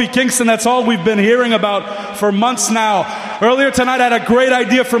about Kofi Kingston. That's all we've been hearing about for months now. Earlier tonight, I had a great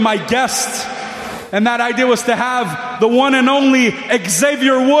idea for my guest. And that idea was to have the one and only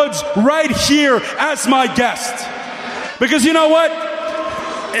Xavier Woods right here as my guest. Because you know what?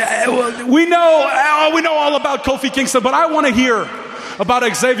 We know all about Kofi Kingston, but I want to hear about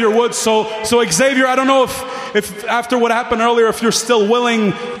Xavier Woods. So Xavier, I don't know if after what happened earlier, if you're still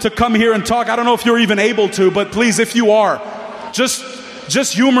willing to come here and talk. I don't know if you're even able to, but please, if you are, just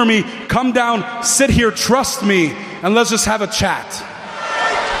humor me. Come down, sit here, trust me, and let's just have a chat.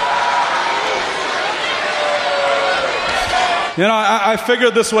 You know, I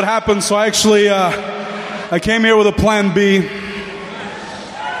figured this would happen, so I actually I came here with a plan B.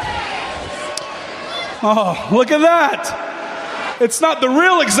 Oh, look at that. It's not the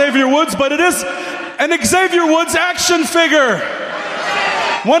real Xavier Woods, but it is an Xavier Woods action figure.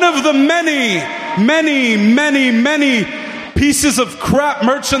 One of the many pieces of crap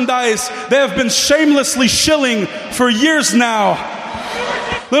merchandise they have been shamelessly shilling for years now.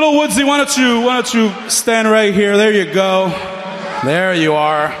 Little Woodsy, why don't you stand right here? There you go. There you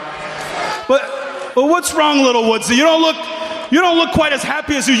are. But what's wrong, little Woodsy? You don't look quite as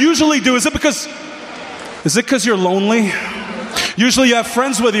happy as you usually do. Is it because you're lonely? Usually you have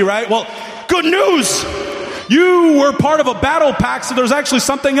friends with you, right? Well, good news. You were part of a battle pack, so there's actually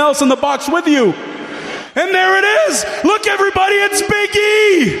something else in the box with you. And there it is. Look, everybody, it's Big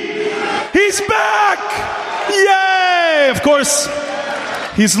E. He's back. Yay! Of course,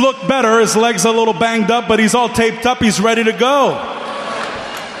 he's looked better. His leg's a little banged up, but he's all taped up. He's ready to go.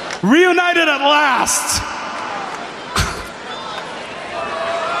 Reunited at last.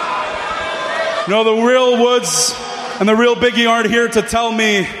 You know, the real Woods and the real Biggie aren't here to tell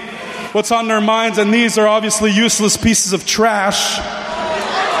me what's on their minds, and these are obviously useless pieces of trash.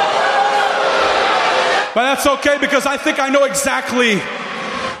 But that's okay, because I think I know exactly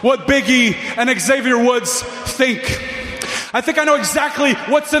what Biggie and Xavier Woods think. I think I know exactly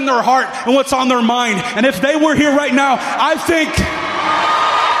what's in their heart and what's on their mind. And if they were here right now, I think...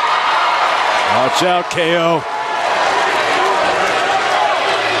 Watch out, KO.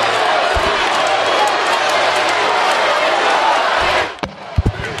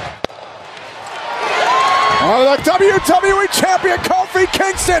 Oh, the WWE Champion Kofi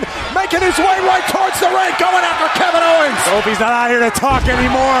Kingston making his way right towards the ring, going after Kevin Owens. Kofi's not out here to talk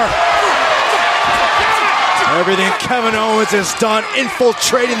anymore. Everything Kevin Owens has done,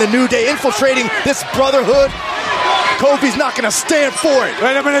 infiltrating the New Day, infiltrating this brotherhood. Kofi's not going to stand for it.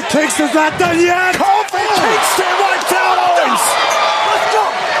 Wait a minute, Kingston's not done yet. Kofi Kingston wipes out Owens. Let's go.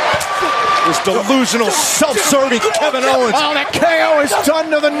 This delusional, self-serving Kevin Owens. Oh, that KO is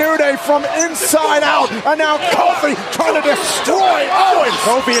done to the New Day from inside out. And now Kofi trying to destroy Owens.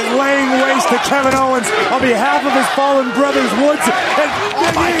 Kofi is laying waste to Kevin Owens on behalf of his fallen brothers, Woods. And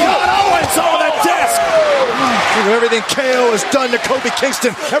oh my God, Owens on the desk. Look at everything KO has done to Kofi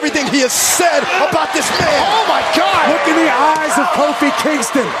Kingston. Everything he has said about this man. Oh my God. Look in the eyes of Kofi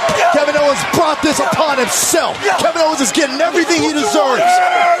Kingston. Kevin Owens brought this upon himself. Kevin Owens is getting everything he deserves.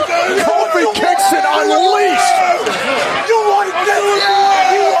 Kofi Kingston unleashed. You want this?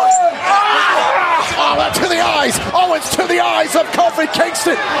 Oh, to the eyes. Owens to the eyes of Kofi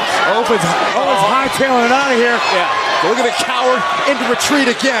Kingston. Owens hightailing it out of here. Yeah. Look at the coward into retreat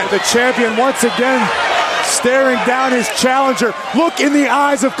again. The champion once again staring down his challenger. Look in the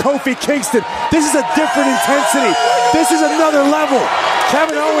eyes of Kofi Kingston. This is a different intensity. This is another level.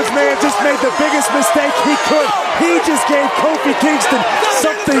 Kevin Owens may have just made the biggest mistake he could. He just gave Kofi Kingston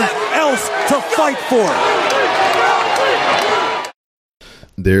something else to fight for.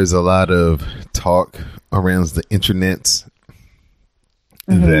 There's a lot of talk around the internet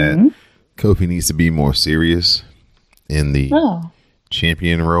that Kofi needs to be more serious in the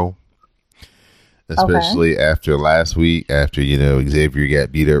champion role. Especially after last week, after, you know, Xavier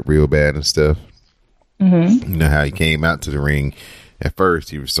got beat up real bad and stuff. You know how he came out to the ring. At first,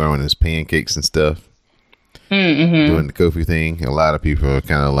 he was throwing his pancakes and stuff. Doing the Kofi thing. A lot of people are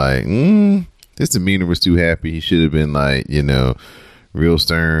kind of like, his demeanor was too happy. He should have been like, you know, real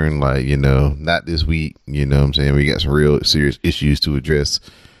stern. Like, you know, not this week. You know what I'm saying? We got some real serious issues to address.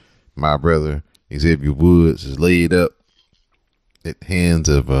 My brother, Xavier Woods, is laid up at the hands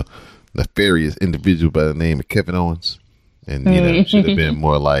of a nefarious individual by the name of Kevin Owens, and you know, should have been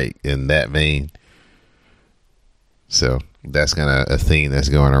more like in that vein. So that's kind of a thing that's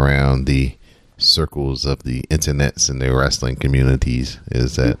going around the circles of the internets and the wrestling communities,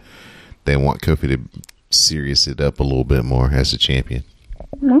 is that they want Kofi to serious it up a little bit more as a champion.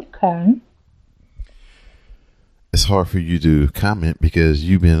 Okay. It's hard for you to comment because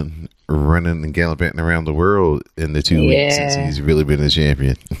you've been running and gallivanting around the world in the 2 weeks since he's really been a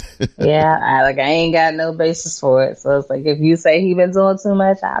champion. I ain't got no basis for it. So it's like, if you say he been doing too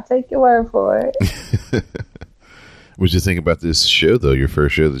much, I'll take your word for it. What'd you think about this show, though? Your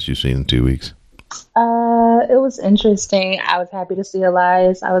first show that you've seen in 2 weeks? It was interesting. I was happy to see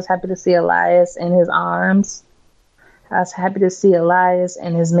Elias. I was happy to see Elias in his arms. I was happy to see Elias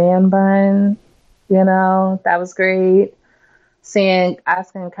in his man bun. You know, that was great. Seeing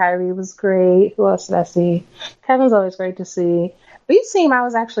Asuka and Kyrie was great. Who else did I see? Kevin's always great to see. These team I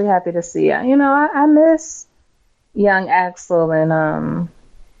was actually happy to see. You know, I miss young Axel and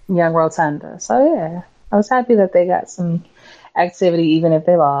young Rotunda. So yeah, I was happy that they got some activity even if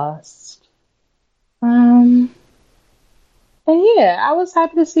they lost. And yeah, I was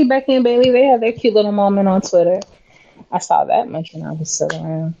happy to see Becky and Bayley. They had their cute little moment on Twitter. I saw that much when I was sitting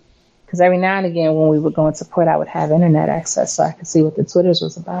around. Because every now and again when we would go and support, I would have internet access so I could see what the Twitters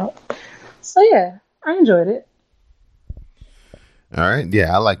was about. So yeah, I enjoyed it. All right.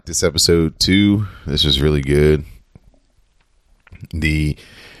 Yeah, I liked this episode too. This was really good. The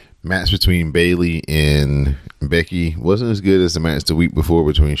match between Bayley and Becky wasn't as good as the match the week before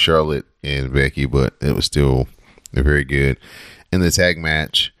between Charlotte and Becky, but it was still very good. In the tag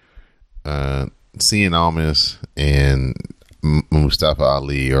match, Cien Almas and Mustafa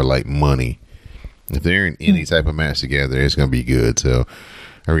Ali are like money. If they're in any type of match together, it's going to be good. So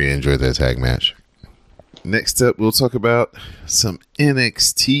I really enjoyed that tag match. Next up, we'll talk about some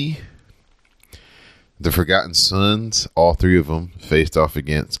NXT. The Forgotten Sons, all three of them, faced off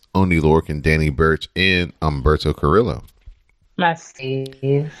against Oney Lorcan, Danny Burch, and Humberto Carrillo. My Steve.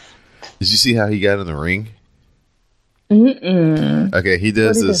 Did you see how he got in the ring? Mm-mm. Okay, he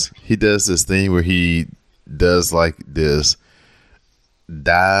does this. He does this thing where he does like this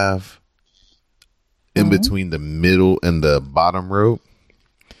dive in between the middle and the bottom rope.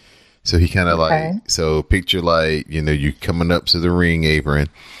 So he kind of so picture like, you know, you coming up to the ring apron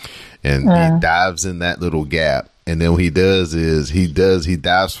and he dives in that little gap And then what he does is he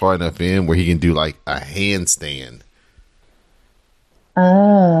dives far enough in where he can do like a handstand.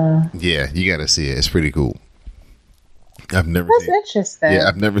 Yeah, you got to see it. It's pretty cool. That's interesting. Yeah,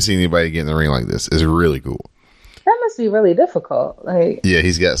 I've never seen anybody get in the ring like this. It's really cool. That must be really difficult. Yeah,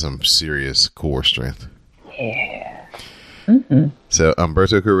 he's got some serious core strength. Yeah. So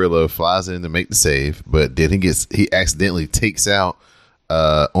Humberto Carrillo flies in to make the save, but then he accidentally takes out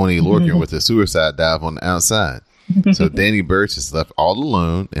Oni Lorcan with a suicide dive on the outside. So Danny Burch is left all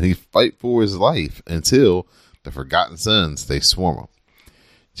alone, and he fight for his life until the Forgotten Sons, they swarm him.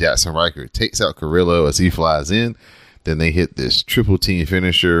 Jackson Riker takes out Carrillo as he flies in. Then they hit this triple team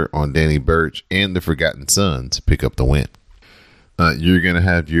finisher on Danny Burch and the Forgotten Sons to pick up the win. You're going to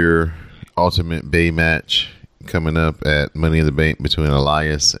have your Ultimate Bay match coming up at Money in the Bank between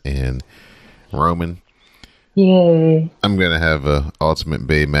Elias and Roman. Yay. I'm going to have a Ultimate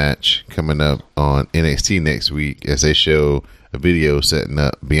Bay match coming up on NXT next week as they show a video setting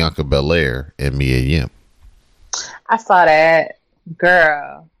up Bianca Belair and Mia Yim. I saw that.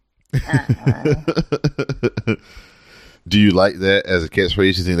 Girl. Do you like that as a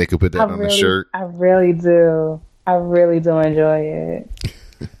catchphrase? You think they could put that on the shirt? I really do. I really do enjoy it.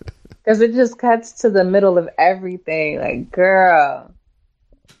 Because it just cuts to the middle of everything. Like, girl.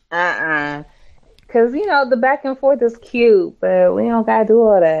 Because, the back and forth is cute, but we don't got to do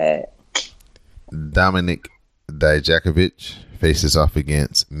all that. Dominic Dijakovic faces off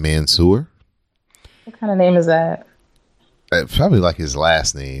against Mansoor. What kind of name is that? Probably like his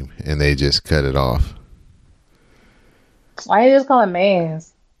last name, and they just cut it off. Why you just call it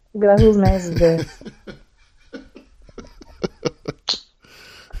Mans? You'd be like, whose Mans is this?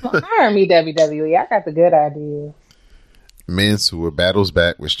 Hire me, WWE. I got the good idea. Mansoor battles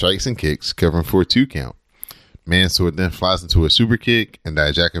back with strikes and kicks, covering for a 2 count. Mansoor then flies into a super kick, and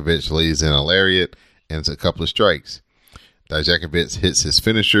Dijakovic lays in a lariat and a couple of strikes. Dijakovic hits his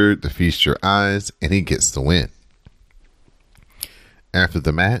finisher to feast your eyes, and he gets the win. After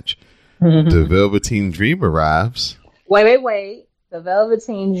the match, the Velveteen Dream arrives. Wait. The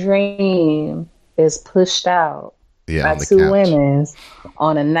Velveteen Dream is pushed out by 2 women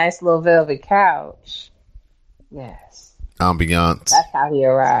on a nice little velvet couch. Yes. Ambiance. That's how he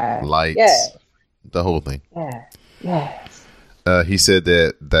arrived. Lights. Yes. The whole thing. Yes. He said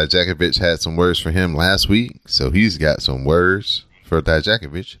that Dijakovic had some words for him last week, so he's got some words for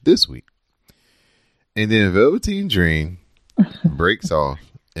Dijakovic this week. And then Velveteen Dream breaks off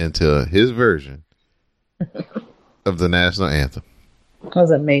into his version of the national anthem. That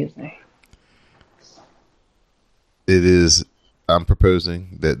was amazing. It is. I'm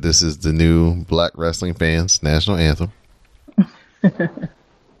proposing that this is the new Black wrestling fans' national anthem,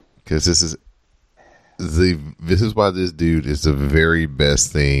 because this is why this dude is the very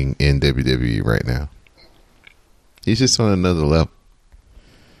best thing in WWE right now. He's just on another level.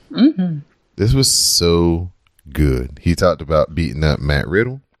 This was so good. He talked about beating up Matt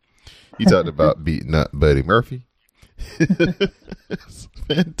Riddle. He talked about beating up Buddy Murphy. It's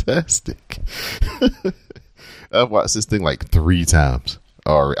fantastic. I've watched this thing like 3 times.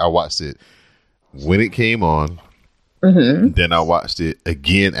 Or I watched it when it came on. Then I watched it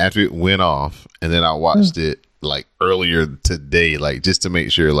again after it went off, and then I watched it like earlier today, like just to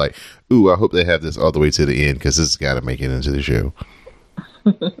make sure, like, ooh, I hope they have this all the way to the end, because this has got to make it into the show.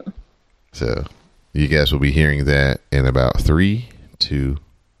 So you guys will be hearing that in about 3, 2,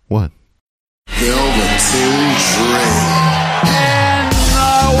 1. Velveteen Dream. And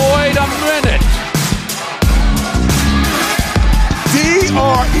wait a minute.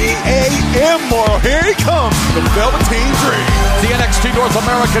 D-R-E-A-M. Here he comes, the Velveteen Dream. The NXT North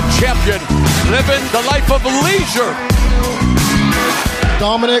American champion, living the life of leisure.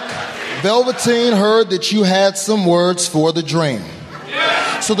 Dominic, Velveteen heard that you had some words for the Dream.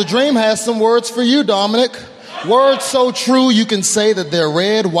 So the Dream has some words for you, Dominic. Words so true you can say that they're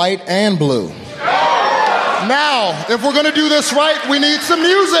red, white, and blue. Now, if we're going to do this right, we need some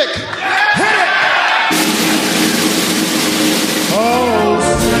music. Hit it! Oh,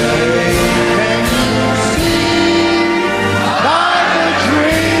 say, can you see by the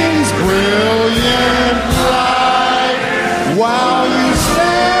Dream's brilliant light while you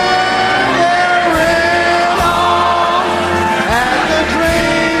stand there in awe at the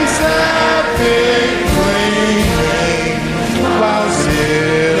Dream's epic gleaming while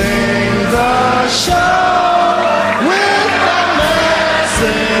sitting the show with the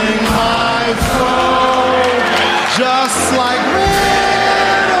messing my throat, just like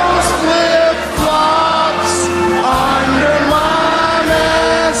Riddle's flip-flops under my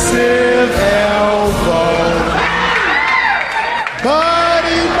massive elbow.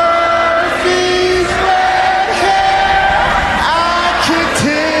 Buddy Murphy's red hair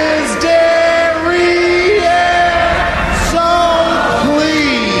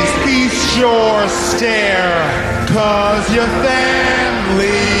your family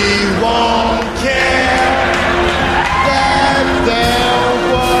won't care that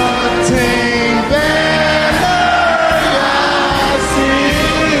they're wanting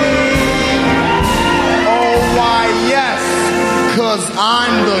oh, why, yes, 'cause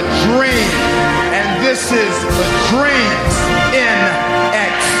I'm the dream, and this is the Dreams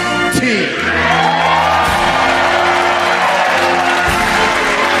NXT.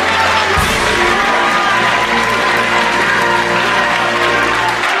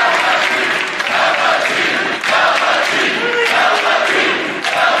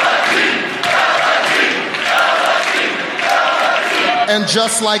 And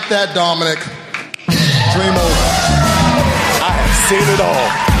just like that, Dominic, dream over. I have seen it all.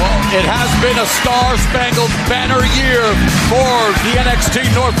 Well, it has been a star-spangled banner year for the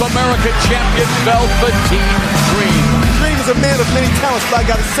NXT North American champion Velveteen Dream. Dream is a man of many talents, but I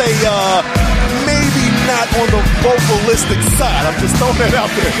gotta say, maybe not on the vocalistic side. I'm just throwing that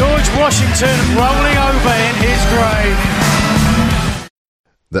out there. George Washington rolling over in his grave.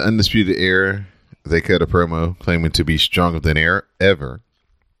 The Undisputed Era, they cut a promo claiming to be stronger than ever.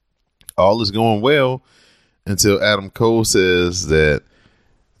 All is going well until Adam Cole says that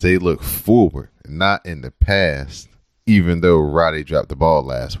they look forward, not in the past, even though Roddy dropped the ball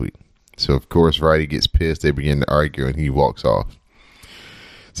last week. So, of course, Roddy gets pissed. They begin to argue, and he walks off.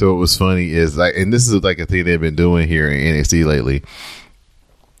 So, what was funny is, like, and this is like a thing they've been doing here in NXT lately.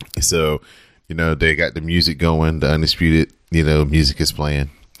 So, you know, they got the music going, the Undisputed, you know, music is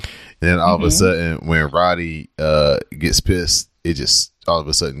playing. And then all of a sudden, when Roddy gets pissed, it just, all of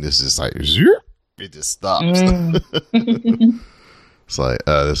a sudden, this is like, it just stops. It's like,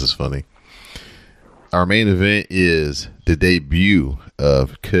 this is funny. Our main event is the debut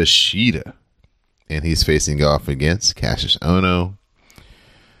of Kushida, and he's facing off against Cassius Ohno.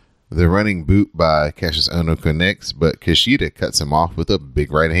 The running boot by Cassius Ohno connects, but Kushida cuts him off with a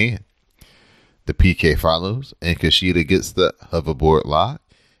big right hand. The PK follows, and Kushida gets the hoverboard lock,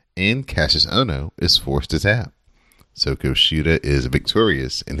 and Cassius Ohno is forced to tap. So Kushida is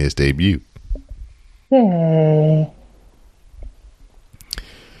victorious in his debut. Yay.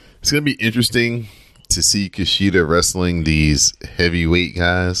 It's going to be interesting to see Kushida wrestling these heavyweight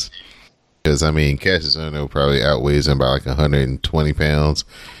guys. Because, I mean, Cassius Ohno probably outweighs him by like 120 pounds.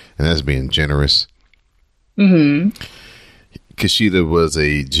 And that's being generous. Kushida was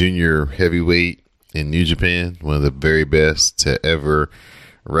a junior heavyweight in New Japan. One of the very best to ever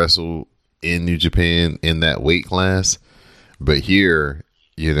wrestle in New Japan in that weight class. But here,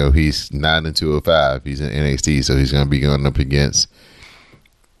 you know, he's not in 205. He's in NXT. So he's going to be going up against,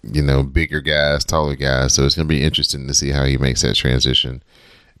 you know, bigger guys, taller guys. So it's going to be interesting to see how he makes that transition.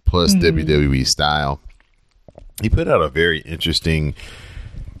 Plus WWE style. He put out a very interesting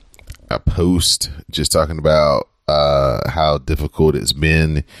post just talking about how difficult it's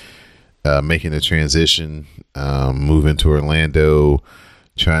been making the transition, moving to Orlando,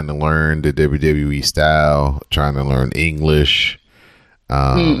 trying to learn the WWE style, trying to learn English,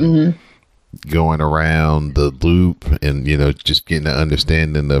 going around the loop, and, you know, just getting an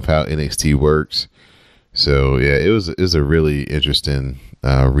understanding of how NXT works. So yeah, it was a really interesting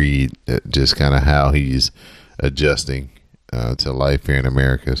read, just kind of how he's adjusting to life here in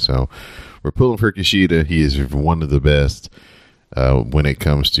America. So we're pulling for Kushida. He is one of the best when it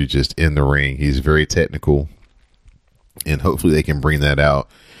comes to just in the ring. He's very technical, and hopefully they can bring that out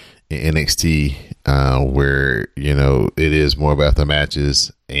in NXT, where, you know, it is more about the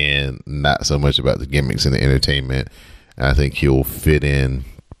matches and not so much about the gimmicks and the entertainment. And I think he'll fit in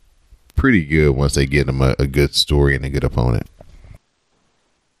pretty good once they get him a good story and a good opponent.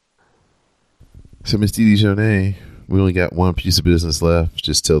 So, Miss Didi Jonay, we only got one piece of business left.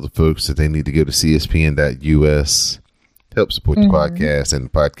 Just tell the folks that they need to go to CSPN.us, help support the podcast and the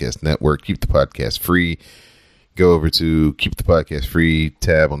podcast network, keep the podcast free. Go over to Keep the Podcast Free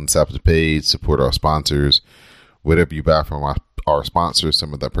tab on the top of the page, support our sponsors. Whatever you buy from our sponsors,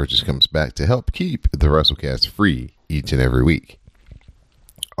 some of that purchase comes back to help keep the WrassleCast free each and every week.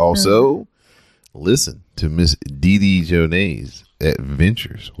 Also, listen to Miss Didi Jonay's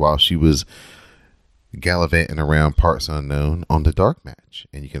adventures while she was gallivanting around parts unknown on the Dark Match.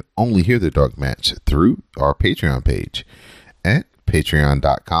 And you can only hear the Dark Match through our Patreon page at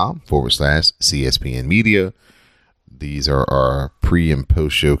patreon.com/CSPN Media. These are our pre and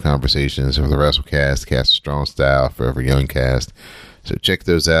post show conversations of the WrassleCast, Cast Strong Style, Forever Young Cast. So check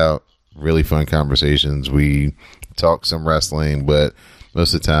those out. Really fun conversations. We talk some wrestling, but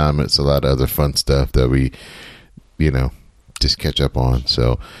most of the time it's a lot of other fun stuff that we, you know, just catch up on.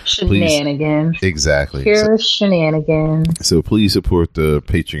 So shenanigans. Please, exactly. Pure shenanigans. So please support the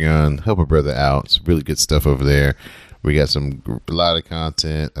Patreon. Help a brother out. It's really good stuff over there. We got a lot of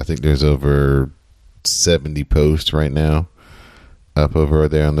content. I think there's over 70 posts right now up over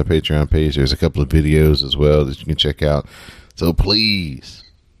there on the Patreon page. There's a couple of videos as well that you can check out. So please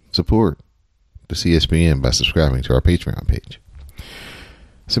support the CSPN by subscribing to our Patreon page.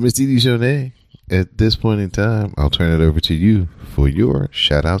 So Ms. Didi Jonay, at this point in time, I'll turn it over to you for your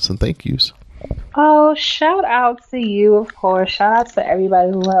shout outs and thank yous. Oh, shout out to you, of course. Shout out to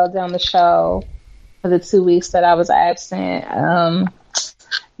everybody who held down the show for the 2 weeks that I was absent.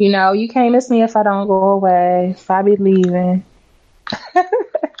 You can't miss me if I don't go away, if I be leaving.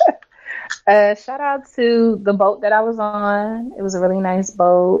 Shout out to the boat that I was on. It was a really nice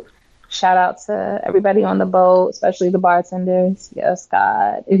boat. Shout out to everybody on the boat, especially the bartenders. Yes,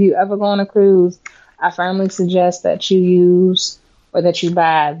 God. If you ever go on a cruise, I firmly suggest that you use or that you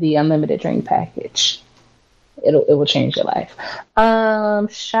buy the unlimited drink package. It will change your life.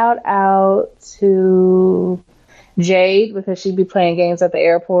 Shout out to Jade because she'd be playing games at the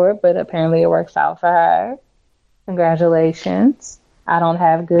airport, but apparently it works out for her. Congratulations. I don't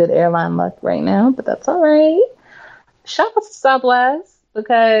have good airline luck right now, but that's all right. Shout out to Southwest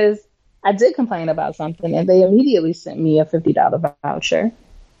because I did complain about something and they immediately sent me a $50 voucher.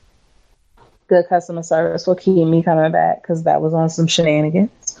 Good customer service will keep me coming back because that was on some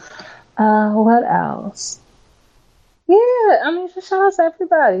shenanigans. What else? Yeah, just shout out to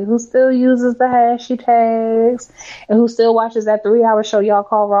everybody who still uses the hashtags and who still watches that 3-hour show y'all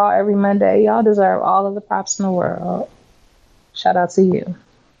call Raw every Monday. Y'all deserve all of the props in the world. Shout out to you.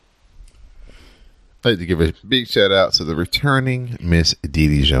 I'd like to give a big shout out to the returning Miss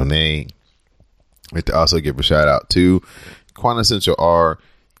Didi Jonay. I'd like to also give a shout out to Quintessential R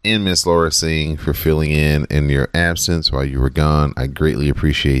and Miss Laura Singh for filling in your absence while you were gone. I greatly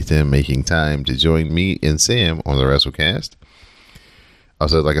appreciate them making time to join me and Sam on the WrassleCast.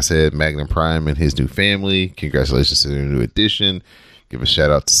 Also, like I said, Magnum Prime and his new family. Congratulations to their new addition. Give a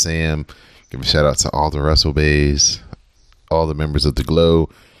shout out to Sam. Give a shout out to all the Wrestle Bays, all the members of the Glow.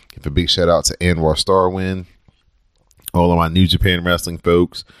 Give a big shout out to Anwar Starwin, all of my New Japan Wrestling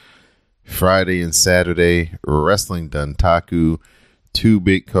folks. Friday and Saturday, Wrestling Duntaku. 2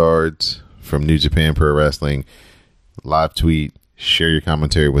 big cards from New Japan Pro Wrestling. Live tweet, share your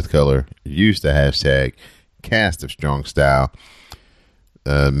commentary with color, use the hashtag Cast of Strong Style.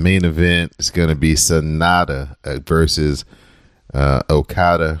 Main event is going to be Sonata versus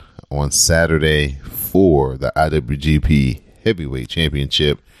Okada on Saturday for the IWGP Heavyweight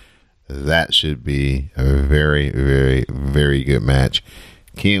Championship. That should be a very, very, very good match.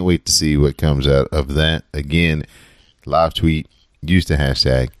 Can't wait to see what comes out of that. Again, live tweet, use the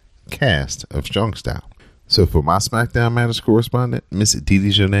hashtag Cast of Strong Style. So for my SmackDown Matters correspondent, Miss Didi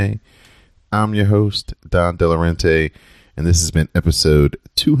Jonay, I'm your host, Don Delarente, and this has been episode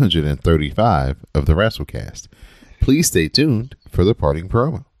 235 of the WrassleCast. Please stay tuned for the parting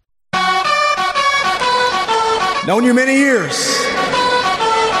promo. Known you many years,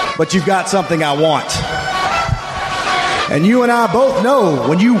 but you've got something I want. And you and I both know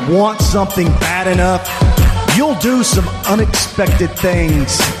when you want something bad enough, you'll do some unexpected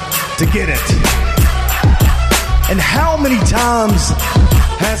things to get it. And how many times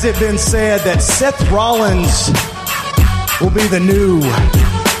has it been said that Seth Rollins will be the new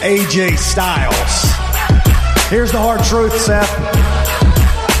AJ Styles? Here's the hard truth, Seth.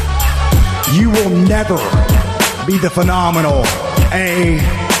 You will never be the phenomenal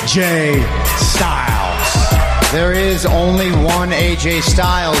AJ Styles. There is only one AJ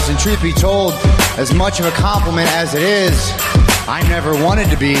Styles, and truth be told, as much of a compliment as it is, I never wanted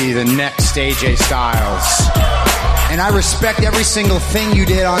to be the next AJ Styles. And I respect every single thing you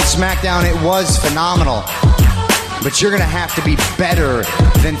did on SmackDown. It was phenomenal. But you're going to have to be better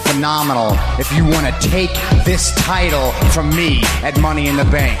than phenomenal if you want to take this title from me at Money in the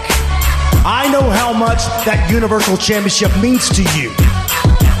Bank. I know how much that Universal Championship means to you.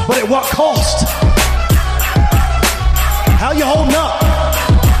 But at what cost? How you holding up?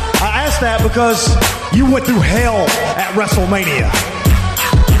 I ask that because you went through hell at WrestleMania.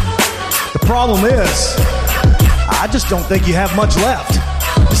 The problem is, I just don't think you have much left.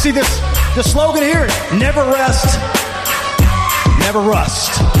 You see the slogan here, never rest, never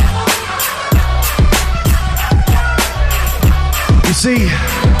rust. You see,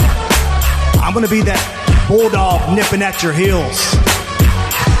 I'm going to be that bulldog nipping at your heels.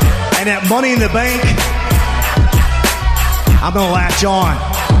 And at Money in the Bank, I'm going to latch on.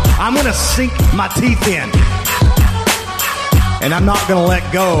 I'm going to sink my teeth in. And I'm not going to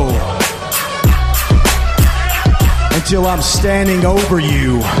let go until I'm standing over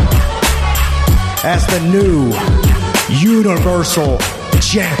you as the new Universal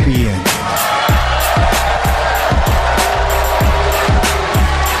Champion.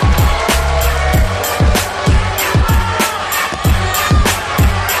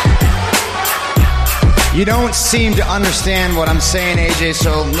 You don't seem to understand what I'm saying, AJ,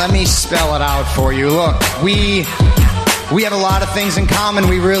 so let me spell it out for you. Look, we have a lot of things in common,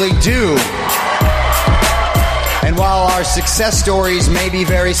 we really do. And while our success stories may be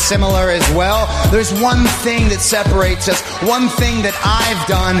very similar as well, there's one thing that separates us, one thing that I've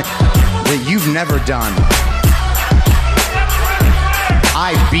done that you've never done.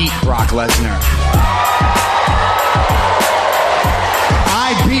 I beat Brock Lesnar.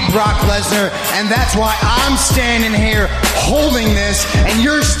 I beat Brock Lesnar, and that's why I'm standing here holding this, and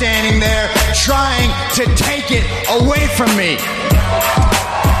you're standing there trying to take it away from me.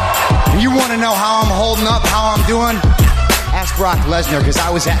 You want to know how I'm holding up, how I'm doing? Ask Brock Lesnar, because I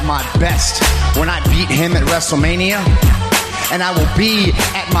was at my best when I beat him at WrestleMania, and I will be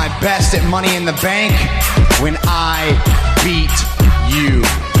at my best at Money in the Bank when I beat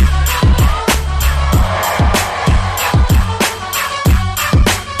you.